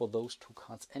go for those 2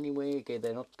 cards anyway. Okay,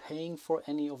 they're not paying for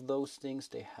any of those things.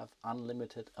 They have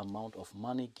unlimited amount of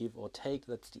money, give or take.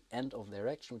 That's the end of their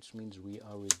action, which means we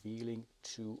are revealing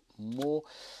 2 more.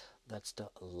 That's the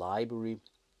library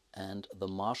and the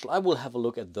marshal. I will have a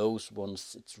look at those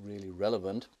once it's really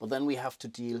relevant. But then we have to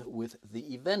deal with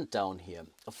the event down here.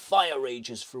 A fire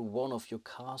rages through one of your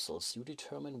castles. You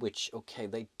determine which. Okay,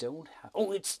 they don't have...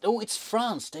 Oh, it's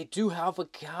France. They do have a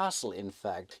castle, in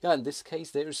fact. Yeah, in this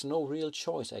case, there is no real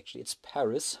choice, actually. It's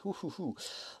Paris.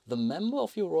 The member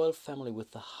of your royal family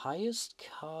with the highest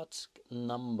card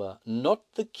number, not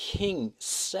the king,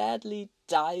 sadly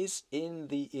dies in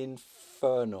the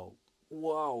inferno.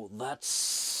 Wow, that's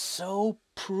so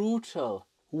brutal.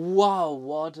 Wow,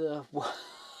 what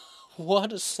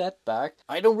a setback.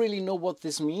 I don't really know what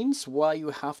this means, why you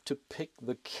have to pick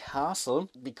the castle,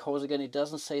 because again, it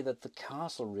doesn't say that the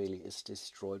castle really is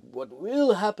destroyed. What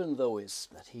will happen though is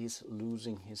that he's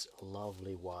losing his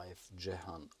lovely wife,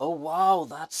 Jehan. Oh wow,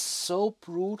 that's so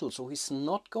brutal. So he's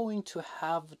not going to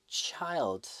have a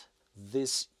child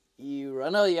this era.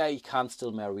 No, yeah, he can't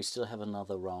still marry. We still have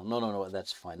another round. No,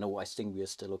 that's fine. No, I think we are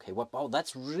still okay. Wow,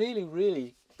 that's really,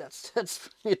 that's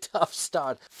really a tough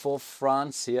start for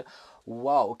France here.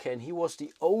 Wow, okay, and he was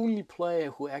the only player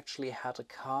who actually had a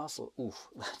castle. Oof,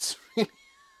 that's really...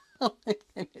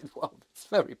 wow, it's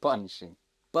very punishing.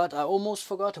 But I almost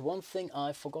forgot one thing.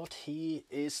 I forgot he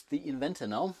is the inventor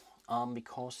now.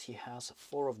 Because he has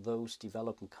 4 of those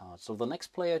development cards. So the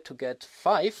next player to get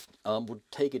 5 would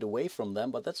take it away from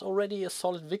them, but that's already a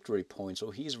solid victory point.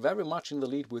 So he's very much in the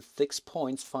lead with 6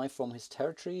 points, 5 from his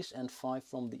territories and 5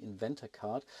 from the inventor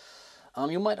card.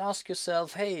 You might ask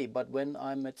yourself, hey, but when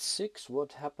I'm at 6,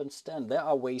 what happens then? There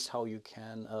are ways how you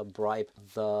can bribe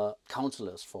the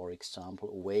counselors, for example,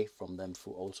 away from them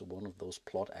through also one of those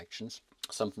plot actions.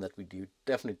 Something that we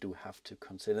definitely do have to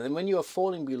consider. And when you are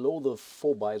falling below the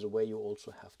 4, by the way, you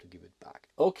also have to give it back.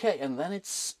 Okay, and then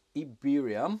it's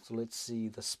Iberia. So let's see,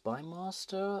 the Spy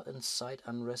Master, incite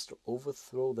unrest or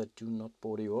overthrow that do not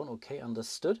border your own. Okay,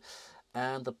 understood.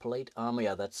 And the plate armor,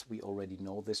 yeah, we already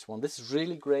know this one. This is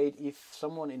really great if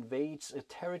someone invades a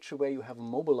territory where you have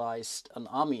mobilized an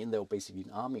army in there, or basically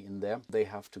an army in there, they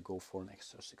have to go for an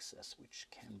extra success, which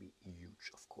can be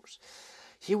huge, of course.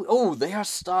 Oh, they are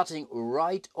starting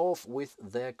right off with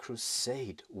their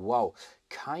crusade. Wow,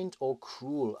 kind or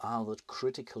cruel are the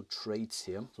critical traits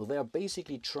here. So they are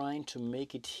basically trying to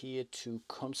make it here to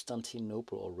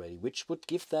Constantinople already, which would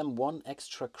give them 1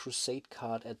 extra crusade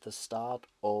card at the start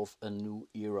of a new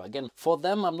era. Again, for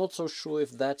them, I'm not so sure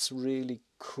if that's really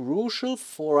crucial.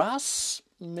 For us,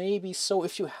 maybe so.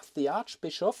 If you have the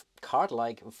Archbishop card,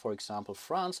 like for example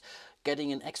France,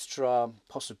 getting an extra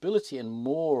possibility and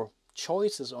more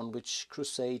choices on which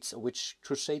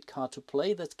crusade card to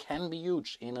play, that can be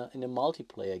huge in a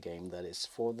multiplayer game. That is,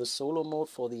 for the solo mode,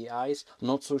 for the eyes,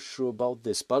 not so sure about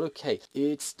this, but okay.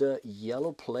 It's the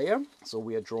yellow player, so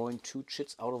we are drawing 2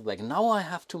 chits out of black. Now I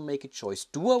have to make a choice.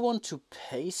 Do I want to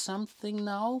pay something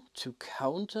now to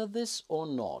counter this or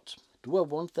not? Do I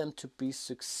want them to be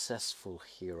successful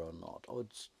here or not? Or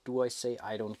do I say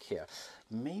I don't care?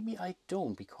 Maybe I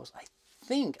don't, because I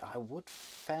think I would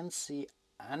fancy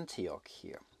Antioch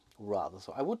here rather.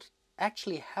 So I would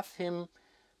actually have him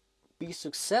be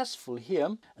successful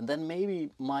here, and then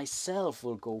maybe myself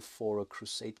will go for a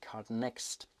Crusade card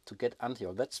next to get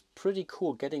Antioch. That's pretty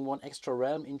cool. Getting one extra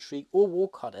realm, intrigue or war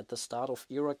card at the start of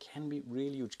era can be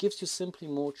really huge. Gives you simply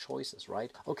more choices,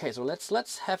 right? Okay, so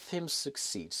let's have him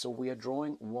succeed. So we are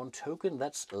drawing one token.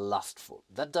 That's lustful.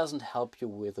 That doesn't help you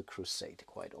with a Crusade,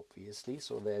 quite obviously.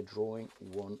 So they're drawing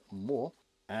one more.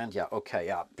 And yeah, okay,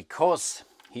 yeah, because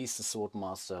he's the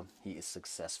Swordmaster, he is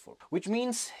successful. Which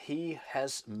means he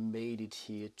has made it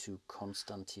here to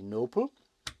Constantinople,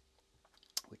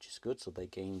 which is good. So they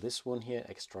gain this one here,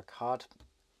 extra card.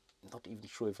 Not even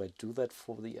sure if I do that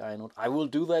for the Iron. I will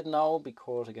do that now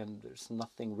because, again, there's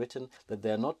nothing written that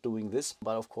they're not doing this.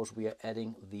 But of course, we are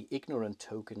adding the Ignorant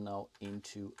token now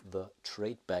into the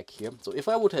trade bag here. So if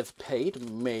I would have paid,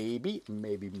 maybe,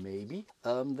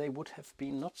 they would have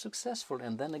been not successful.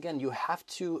 And then again, you have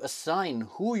to assign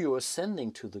who you are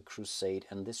sending to the Crusade.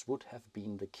 And this would have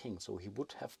been the king. So he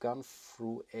would have gone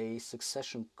through a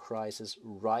succession crisis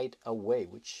right away,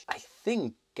 which I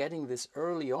think getting this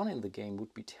early on in the game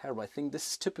would be terrible. I think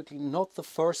this is typically not the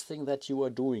first thing that you are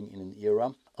doing in an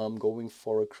era, going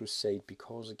for a Crusade,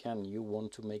 because again, you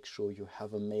want to make sure you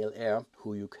have a male heir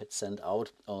who you could send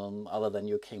out, other than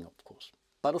your king, of course.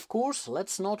 But of course,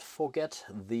 let's not forget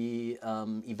the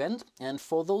event. And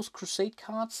for those Crusade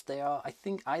cards, they are, I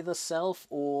think, either self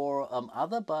or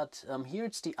other, but here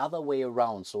it's the other way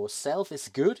around. So self is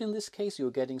good in this case,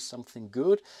 you're getting something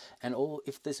good. And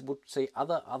if this would say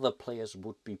other players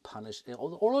would be punished.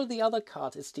 All of the other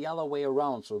cards, it's the other way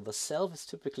around. So the self is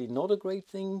typically not a great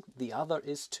thing, the other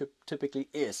is typically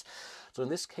is. So in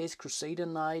this case, Crusader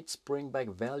Knights bring back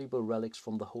valuable relics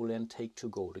from the Holy Land, take 2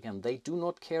 gold. Again, they do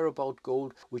not care about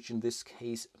gold, which in this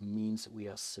case means we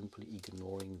are simply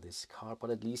ignoring this card. But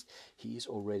at least he is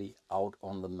already out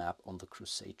on the map on the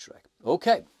Crusade track.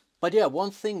 Okay. But yeah, one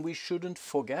thing we shouldn't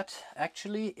forget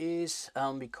actually is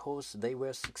because they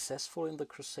were successful in the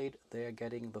Crusade, they're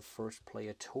getting the first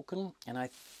player token. And I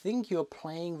think you're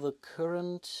playing the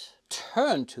current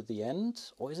turn to the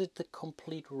end, or is it the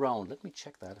complete round? Let me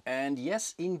check that. And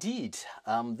yes, indeed,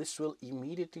 this will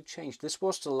immediately change. This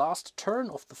was the last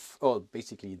turn of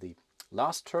basically the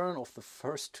last turn of the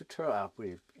first 2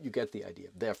 turns. You get the idea.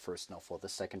 They're first now for the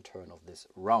second turn of this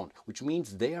round, which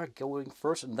means they are going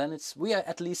first, and then we are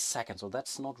at least second. So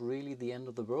that's not really the end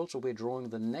of the world. So we're drawing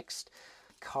the next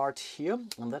card here,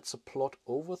 and that's a plot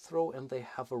overthrow, and they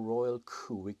have a royal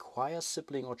coup. Require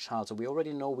sibling or child. So we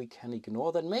already know we can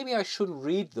ignore that. Maybe I shouldn't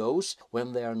read those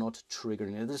when they are not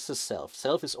triggering. This is self.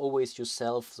 Self is always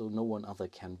yourself, so no one other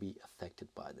can be affected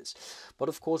by this. But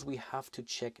of course, we have to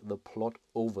check the plot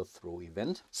overthrow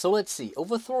event. So let's see.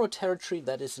 Overthrow a territory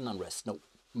that is in unrest. No.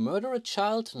 Murder a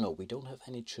child? No, we don't have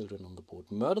any children on the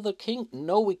board. Murder the king?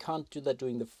 No, we can't do that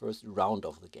during the first round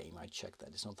of the game. I checked that.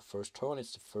 It's not the first turn,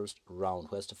 it's the first round.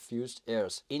 Who has the fused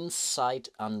heirs? Incite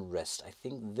unrest. I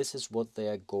think this is what they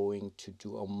are going to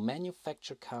do. Or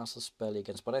manufacture cast a spell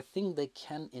against. But I think they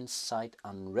can incite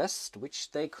unrest,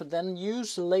 which they could then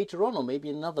use later on, or maybe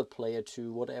another player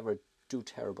to whatever, do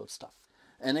terrible stuff.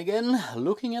 And again,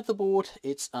 looking at the board,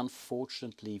 it's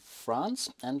unfortunately France,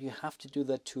 and you have to do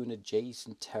that to an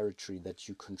adjacent territory that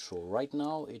you control. Right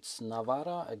now, it's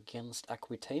Navarra against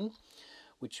Aquitaine,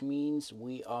 which means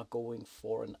we are going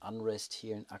for an unrest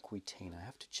here in Aquitaine. I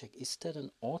have to check, is that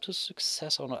an auto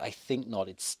success or not? I think not.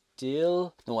 It's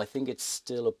still, no, I think it's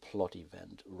still a plot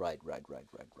event. Right.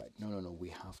 No, we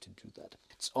have to do that.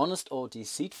 It's honest or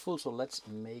deceitful, so let's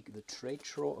make the trade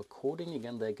draw accordingly.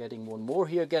 Again, they're getting one more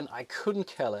here. Again, I couldn't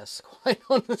care less, quite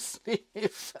honestly,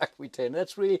 if Aquitaine.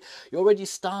 That's really, you already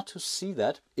start to see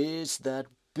that, is that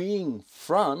being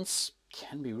France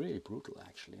can be really brutal,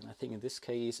 actually. And I think in this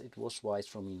case, it was wise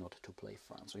for me not to play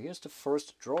France. So here's the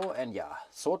first draw, and yeah,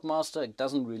 Swordmaster, it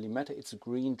doesn't really matter. It's a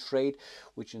green trade,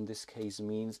 which in this case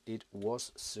means it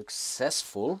was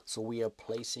successful. So we are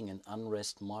placing an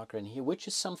unrest marker in here, which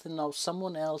is something now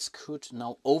someone else could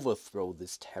now overthrow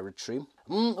this territory.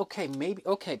 Okay, maybe,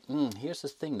 okay, here's the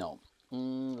thing now.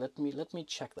 Let me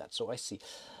check that. So I see.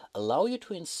 Allow you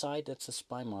to incite, that's a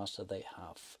spy master they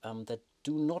have, that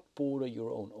do not border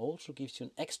your own. Also gives you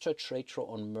an extra trade draw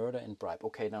on murder and bribe.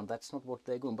 Okay, now that's not what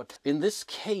they're doing. But in this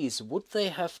case, would they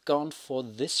have gone for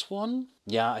this one?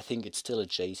 Yeah, I think it's still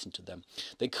adjacent to them.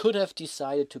 They could have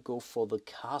decided to go for the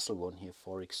castle one here,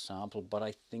 for example, but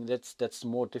I think that's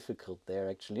more difficult there,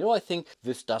 actually. You know, I think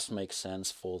this does make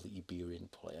sense for the Iberian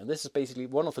player. And this is basically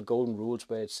one of the golden rules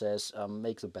where it says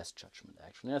make the best judgment,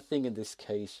 actually. And I think in this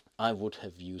case, I would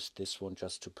have used this one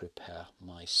just to prepare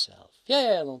myself.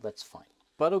 Yeah, no, that's fine.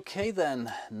 But okay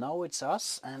then, now it's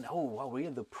us, and oh wow,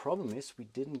 really the problem is we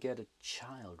didn't get a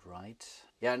child, right?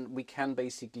 Yeah, and we can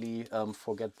basically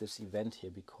forget this event here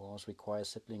because require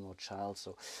sibling or child,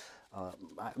 so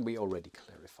we already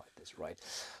clarified this, right?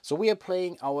 So we are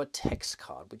playing our tax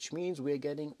card, which means we are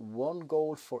getting 1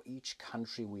 gold for each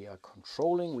country we are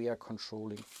controlling. We are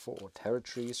controlling 4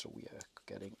 territories, so we are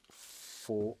getting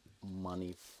 4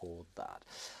 money for that.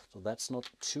 So that's not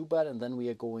too bad. And then we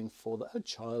are going for a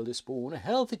child is born. A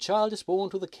healthy child is born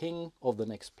to the king of the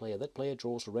next player. That player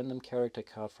draws a random character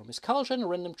card from his culture and a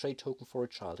random trade token for a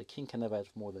child. A king can never have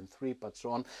more than 3, but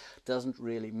so on. Doesn't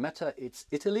really matter. It's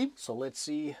Italy. So let's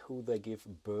see who they give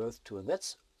birth to. And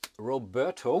that's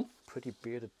Roberto. Pretty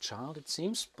bearded child, it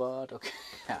seems, but okay.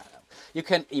 You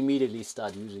can immediately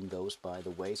start using those, by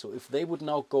the way. So if they would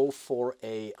now go for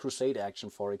a crusade action,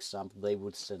 for example, they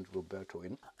would send Roberto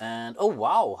in. And oh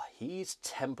wow, he's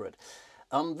temperate.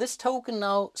 This token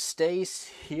now stays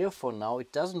here for now.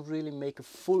 It doesn't really make a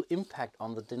full impact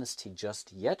on the dynasty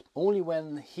just yet. Only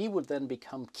when he would then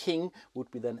become king would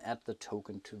we then add the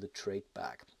token to the trade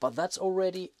bag. But that's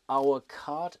already our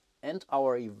card and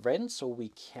our event, so we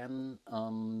can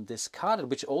discard it,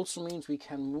 which also means we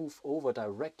can move over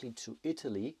directly to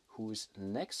Italy, who is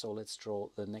next. So let's draw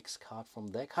the next card from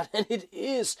their card, and it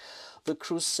is the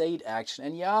crusade action.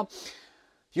 And yeah,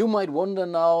 you might wonder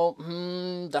now,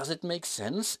 does it make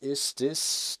sense? Is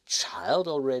this child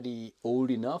already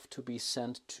old enough to be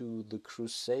sent to the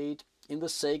crusade? In the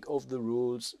sake of the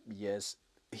rules, yes,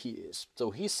 he is.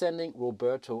 So he's sending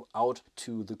Roberto out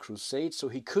to the crusade. So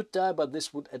he could die, but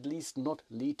this would at least not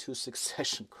lead to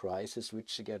succession crisis,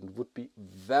 which again would be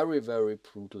very, very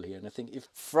brutal here. And I think if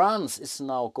France is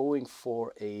now going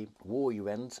for a war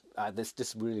event,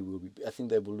 this really will be, I think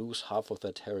they will lose half of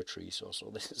their territories or so.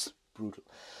 This is brutal.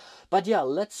 But yeah,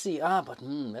 let's see.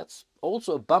 That's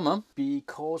also a bummer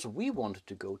because we wanted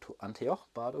to go to Antioch.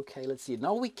 But okay, let's see.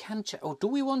 Now we can check. Oh, do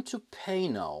we want to pay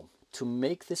now to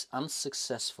make this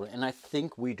unsuccessful? And I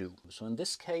think we do. So in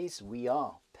this case, we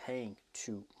are paying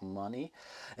 2 money,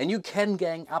 and you can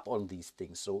gang up on these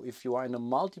things. So if you are in a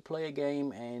multiplayer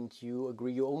game and you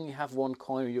agree you only have 1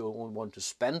 coin, you only want to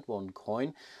spend 1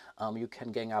 coin, you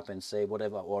can gang up and say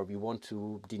whatever, or if you want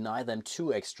to deny them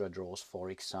 2 extra draws, for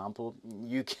example,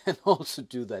 you can also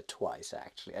do that twice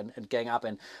actually, and gang up,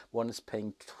 and one is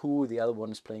paying 2, the other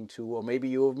one is paying 2, or maybe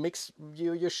you mix,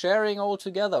 you're sharing all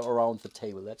together around the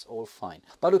table. That's all fine.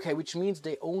 But okay, which means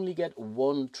they only get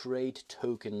 1 trade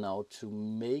token now to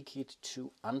make it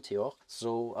to Antioch.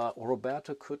 So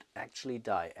Roberto could actually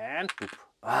die, and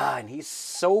and he's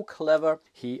so clever,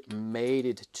 he made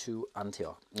it to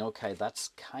Antioch. Okay, that's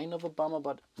kind of a bummer,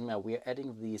 but now we're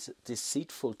adding this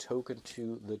deceitful token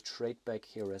to the trade bag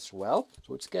here as well.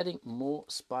 So it's getting more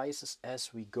spices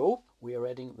as we go. We are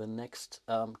adding the next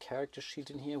character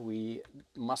sheet in here. We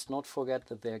must not forget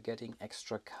that they're getting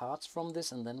extra cards from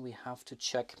this, and then we have to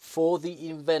check for the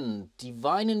event.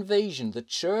 Divine Invasion. The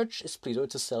church is pleased,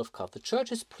 it's a self card. The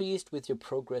church is pleased with your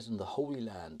progress in the Holy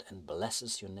Land and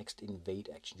blesses your next invade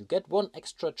action. You get 1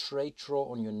 extra trade draw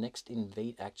on your next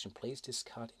invade action. Place this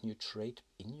card in your trade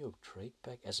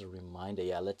bag as a reminder.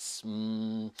 Yeah, let's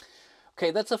okay,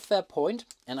 that's a fair point,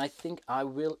 and I think I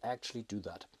will actually do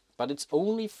that. But it's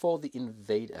only for the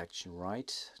invade action,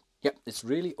 right? Yeah, it's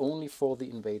really only for the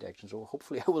invade action. So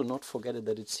hopefully I will not forget it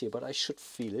that it's here, but I should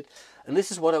feel it. And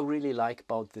this is what I really like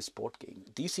about this board game.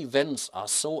 These events are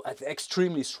so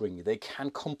extremely stringy. They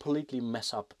can completely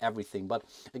mess up everything. But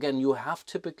again, you have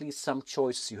typically some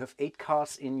choices. You have 8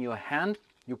 cards in your hand.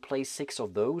 You play 6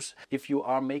 of those. If you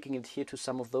are making it here to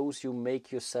some of those, you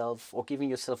make yourself, or giving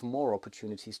yourself, more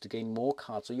opportunities to gain more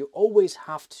cards. So you always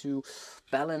have to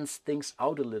balance things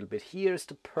out a little bit. Here's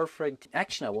the perfect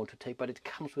action I want to take, but it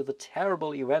comes with a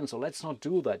terrible event, so let's not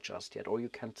do that just yet. Or you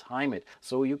can time it.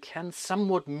 So you can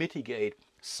somewhat mitigate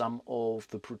some of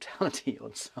the brutality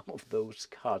on some of those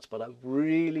cards. But I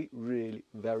really, really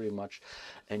very much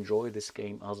enjoy this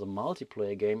game as a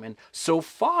multiplayer game, and so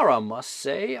far I must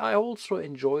say I also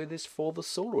enjoy this for the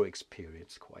solo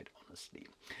experience, quite honestly.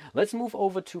 Let's move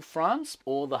over to France,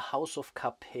 or the House of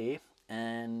Capet.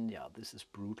 And yeah, this is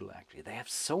brutal actually. They have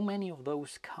so many of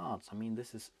those cards. I mean,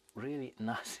 this is really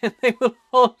nice. And they will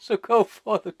also go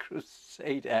for the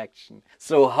crusade action.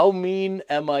 So how mean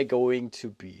am I going to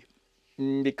be?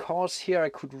 because here I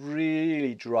could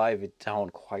really drive it down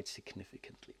quite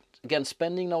significantly. Again,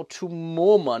 spending now 2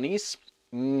 more monies.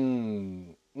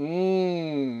 And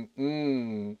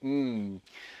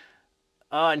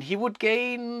he would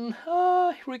gain,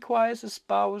 he requires a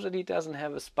spouse and he doesn't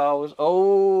have a spouse.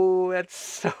 Oh, that's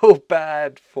so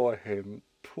bad for him.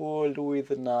 Poor Louis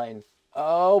the Ninth.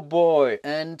 Oh boy.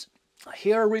 And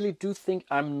here I really do think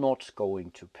I'm not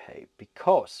going to pay,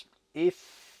 because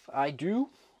if I do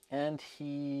and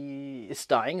he is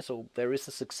dying, so there is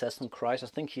a succession crisis,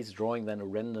 I think he's drawing then a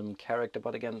random character,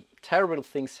 but again, terrible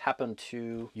things happen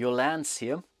to your lands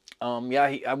here.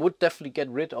 Yeah, I would definitely get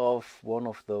rid of one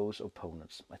of those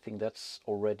opponents. I think that's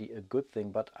already a good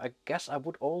thing, but I guess I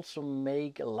would also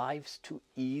make lives too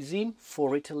easy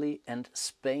for Italy and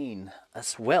Spain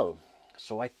as well.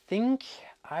 So I think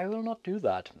I will not do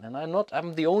that. And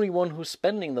I'm the only one who's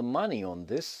spending the money on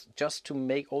this just to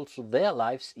make also their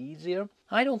lives easier.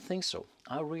 I don't think so.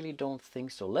 I really don't think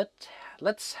so.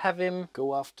 Let's have him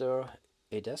go after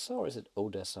Edessa, or is it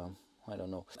Odessa? I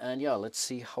don't know. And yeah, let's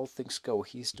see how things go.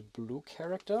 He's the blue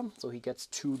character, so he gets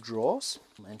 2 draws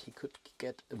and he could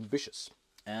get ambitious.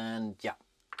 And yeah,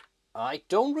 I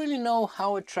don't really know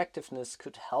how attractiveness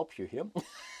could help you here.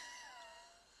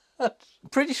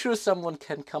 Pretty sure someone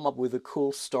can come up with a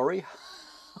cool story.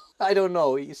 I don't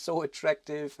know, he's so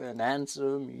attractive and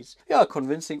handsome. He's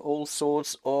convincing all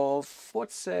sorts of,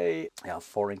 let's say,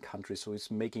 foreign countries. So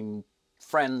he's making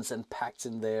friends and pacts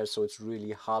in there, so it's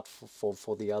really hard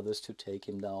for the others to take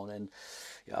him down. And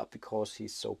yeah, because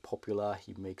he's so popular,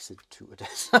 he makes it to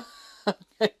Odessa.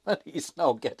 But he's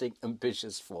now getting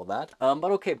ambitious for that. But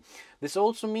okay, this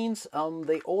also means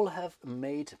they all have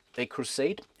made a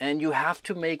crusade, and you have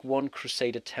to make 1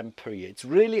 crusade attempt per year. It's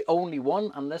really only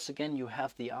 1, unless again you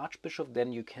have the archbishop,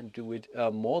 then you can do it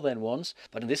more than once.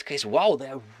 But in this case, wow,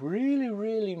 they're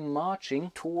really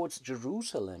marching towards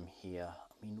Jerusalem here.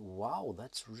 I mean, wow,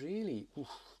 that's really,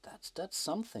 that's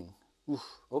something.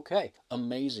 Okay,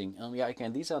 amazing. Yeah,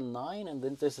 again, these are 9, and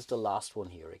then this is the last one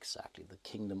here, exactly, the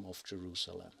Kingdom of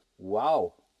Jerusalem.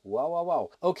 Wow.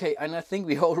 Wow. Okay, and I think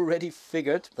we already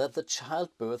figured that the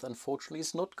childbirth, unfortunately,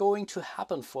 is not going to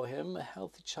happen for him. A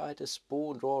healthy child is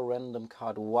born, draw a random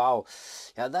card. Wow.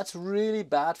 Yeah, that's really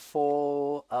bad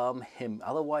for him.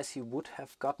 Otherwise, he would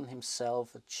have gotten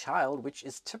himself a child, which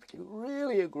is typically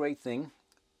really a great thing.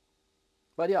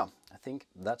 But yeah, I think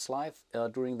that's life.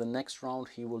 During the next round,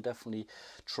 he will definitely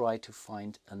try to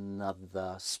find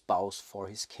another spouse for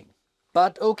his king.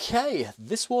 But okay,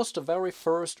 this was the very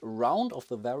first round of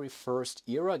the very first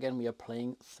era. Again, we are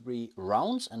playing 3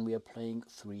 rounds and we are playing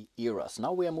 3 eras.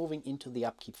 Now we are moving into the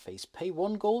upkeep phase. Pay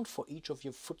 1 gold for each of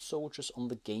your foot soldiers on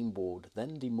the game board.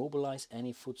 Then demobilize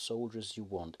any foot soldiers you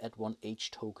want. Add 1 H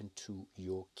token to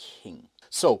your king.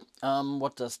 So,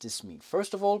 what does this mean?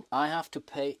 First of all, I have to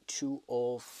pay 2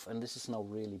 of, and this is now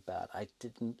really bad, I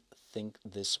didn't think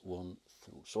this one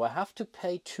through. So I have to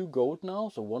pay 2 gold now,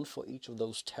 so 1 for each of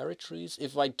those territories.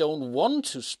 If I don't want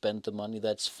to spend the money,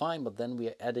 that's fine, but then we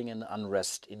are adding an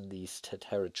unrest in these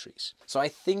territories. So I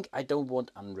think I don't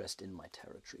want unrest in my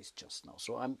territories just now,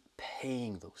 so I'm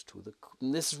paying those 2.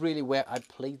 This is really where I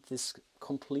played this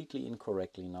completely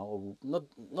incorrectly now, or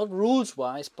not rules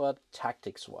wise, but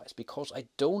tactics wise, because I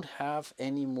don't have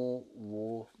any more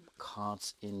war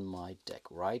cards in my deck,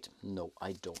 right? No,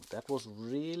 I don't. That was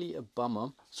really a bummer.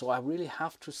 So I really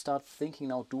have to start thinking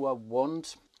now,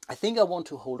 I think I want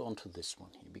to hold on to this one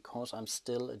here because I'm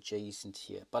still adjacent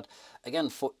here. But again,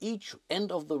 for each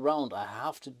end of the round, I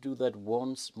have to do that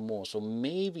once more. So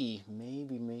maybe,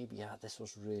 yeah, this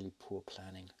was really poor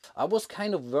planning. I was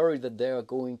kind of worried that they are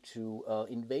going to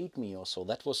invade me or so.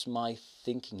 That was my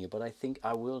thinking here. But I think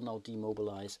I will now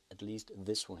demobilize at least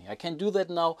this one here. I can do that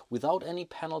now without any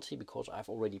penalty because I've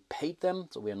already paid them.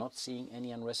 So we are not seeing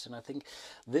any unrest. And I think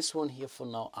this one here for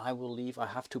now, I will leave. I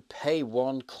have to pay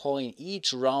 1 coin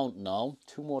each round now,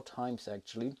 2 more times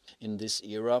actually in this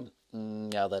era.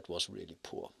 Yeah, that was really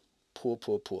poor.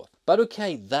 Poor. But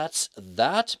okay, that's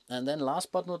that. And then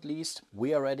last but not least,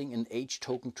 we are adding an H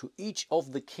token to each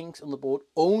of the kings on the board,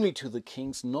 only to the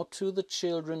kings, not to the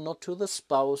children, not to the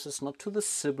spouses, not to the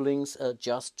siblings,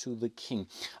 just to the king.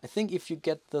 I think if you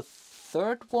get the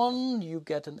 3rd one, you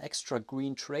get an extra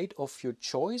green trait of your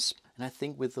choice. And I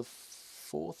think with the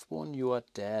 4th one, you are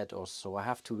dead or so. I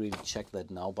have to really check that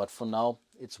now, but for now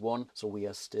it's 1, so we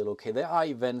are still okay. There are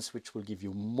events which will give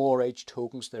you more H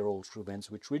tokens. There are also events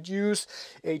which reduce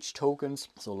H tokens,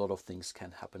 so a lot of things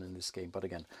can happen in this game. But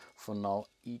again, for now,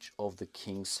 each of the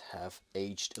kings have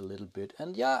aged a little bit,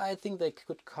 and yeah, I think they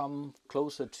could come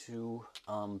closer to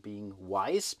being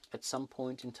wise at some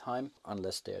point in time,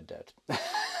 unless they're dead.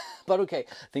 But okay,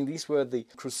 I think these were the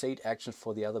crusade actions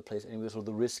for the other players anyway, so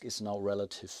the risk is now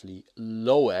relatively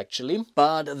low actually.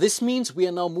 But this means we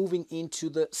are now moving into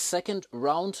the second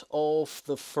round of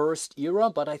the first era,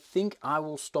 but I think I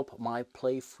will stop my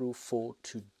playthrough for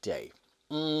today.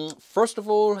 First of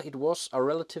all, it was a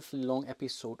relatively long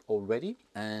episode already,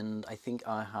 and I think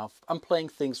I'm playing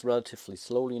things relatively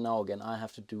slowly now. Again, I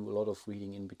have to do a lot of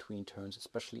reading in between turns,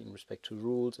 especially in respect to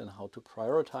rules and how to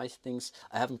prioritize things.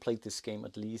 I haven't played this game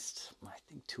at least, I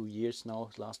think, 2 years now,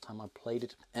 last time I played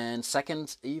it. And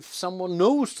second, if someone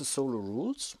knows the solo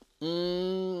rules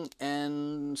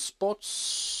and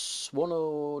spots 1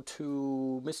 or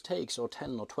 2 mistakes, or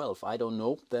 10 or 12, I don't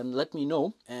know, then let me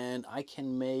know and I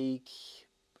can make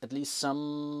at least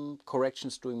some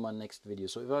corrections during my next video.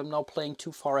 So if I'm now playing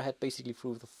too far ahead, basically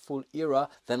through the full era,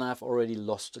 then I've already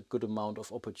lost a good amount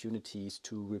of opportunities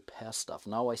to repair stuff.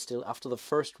 Now I still, after the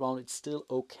first round, it's still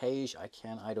okay-ish. I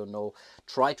can, I don't know,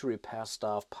 try to repair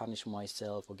stuff, punish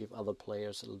myself, or give other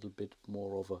players a little bit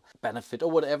more of a benefit,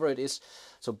 or whatever it is.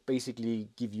 So basically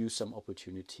give you some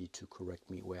opportunity to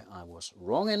correct me where I was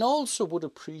wrong. And also would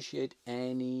appreciate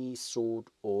any sort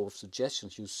of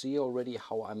suggestions. You see already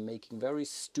how I'm making very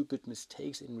stupid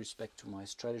mistakes in respect to my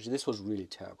strategy. This was really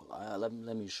terrible. Let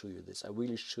me show you this. I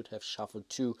really should have shuffled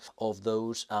 2 of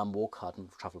those war cards,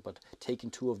 but taken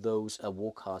 2 of those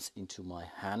war cards into my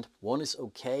hand. One is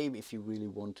okay if you really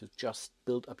want to just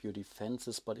build up your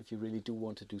defenses, but if you really do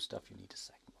want to do stuff, you need a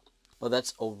second one. But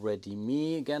that's already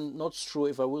me. Again, not sure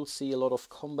if I will see a lot of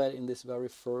combat in this very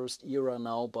first era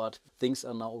now, but things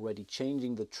are now already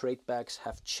changing. The trade backs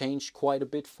have changed quite a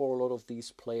bit for a lot of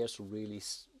these players who really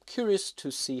curious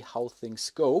to see how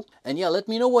things go. And yeah, let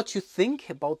me know what you think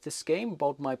about this game,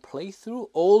 about my playthrough.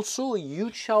 Also, a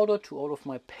huge shout out to all of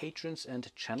my patrons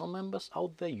and channel members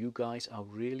out there. You guys are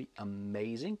really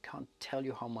amazing. Can't tell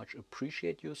you how much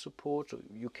appreciate your support. So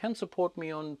you can support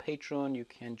me on Patreon, you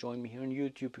can join me here on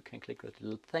YouTube, you can click that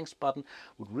little thanks button.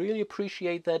 Would really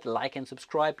appreciate that. Like and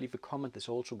subscribe, leave a comment. This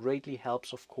also greatly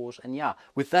helps, of course. And yeah,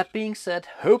 with that being said,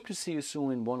 hope to see you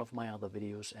soon in one of my other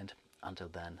videos, and until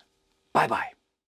then, bye bye.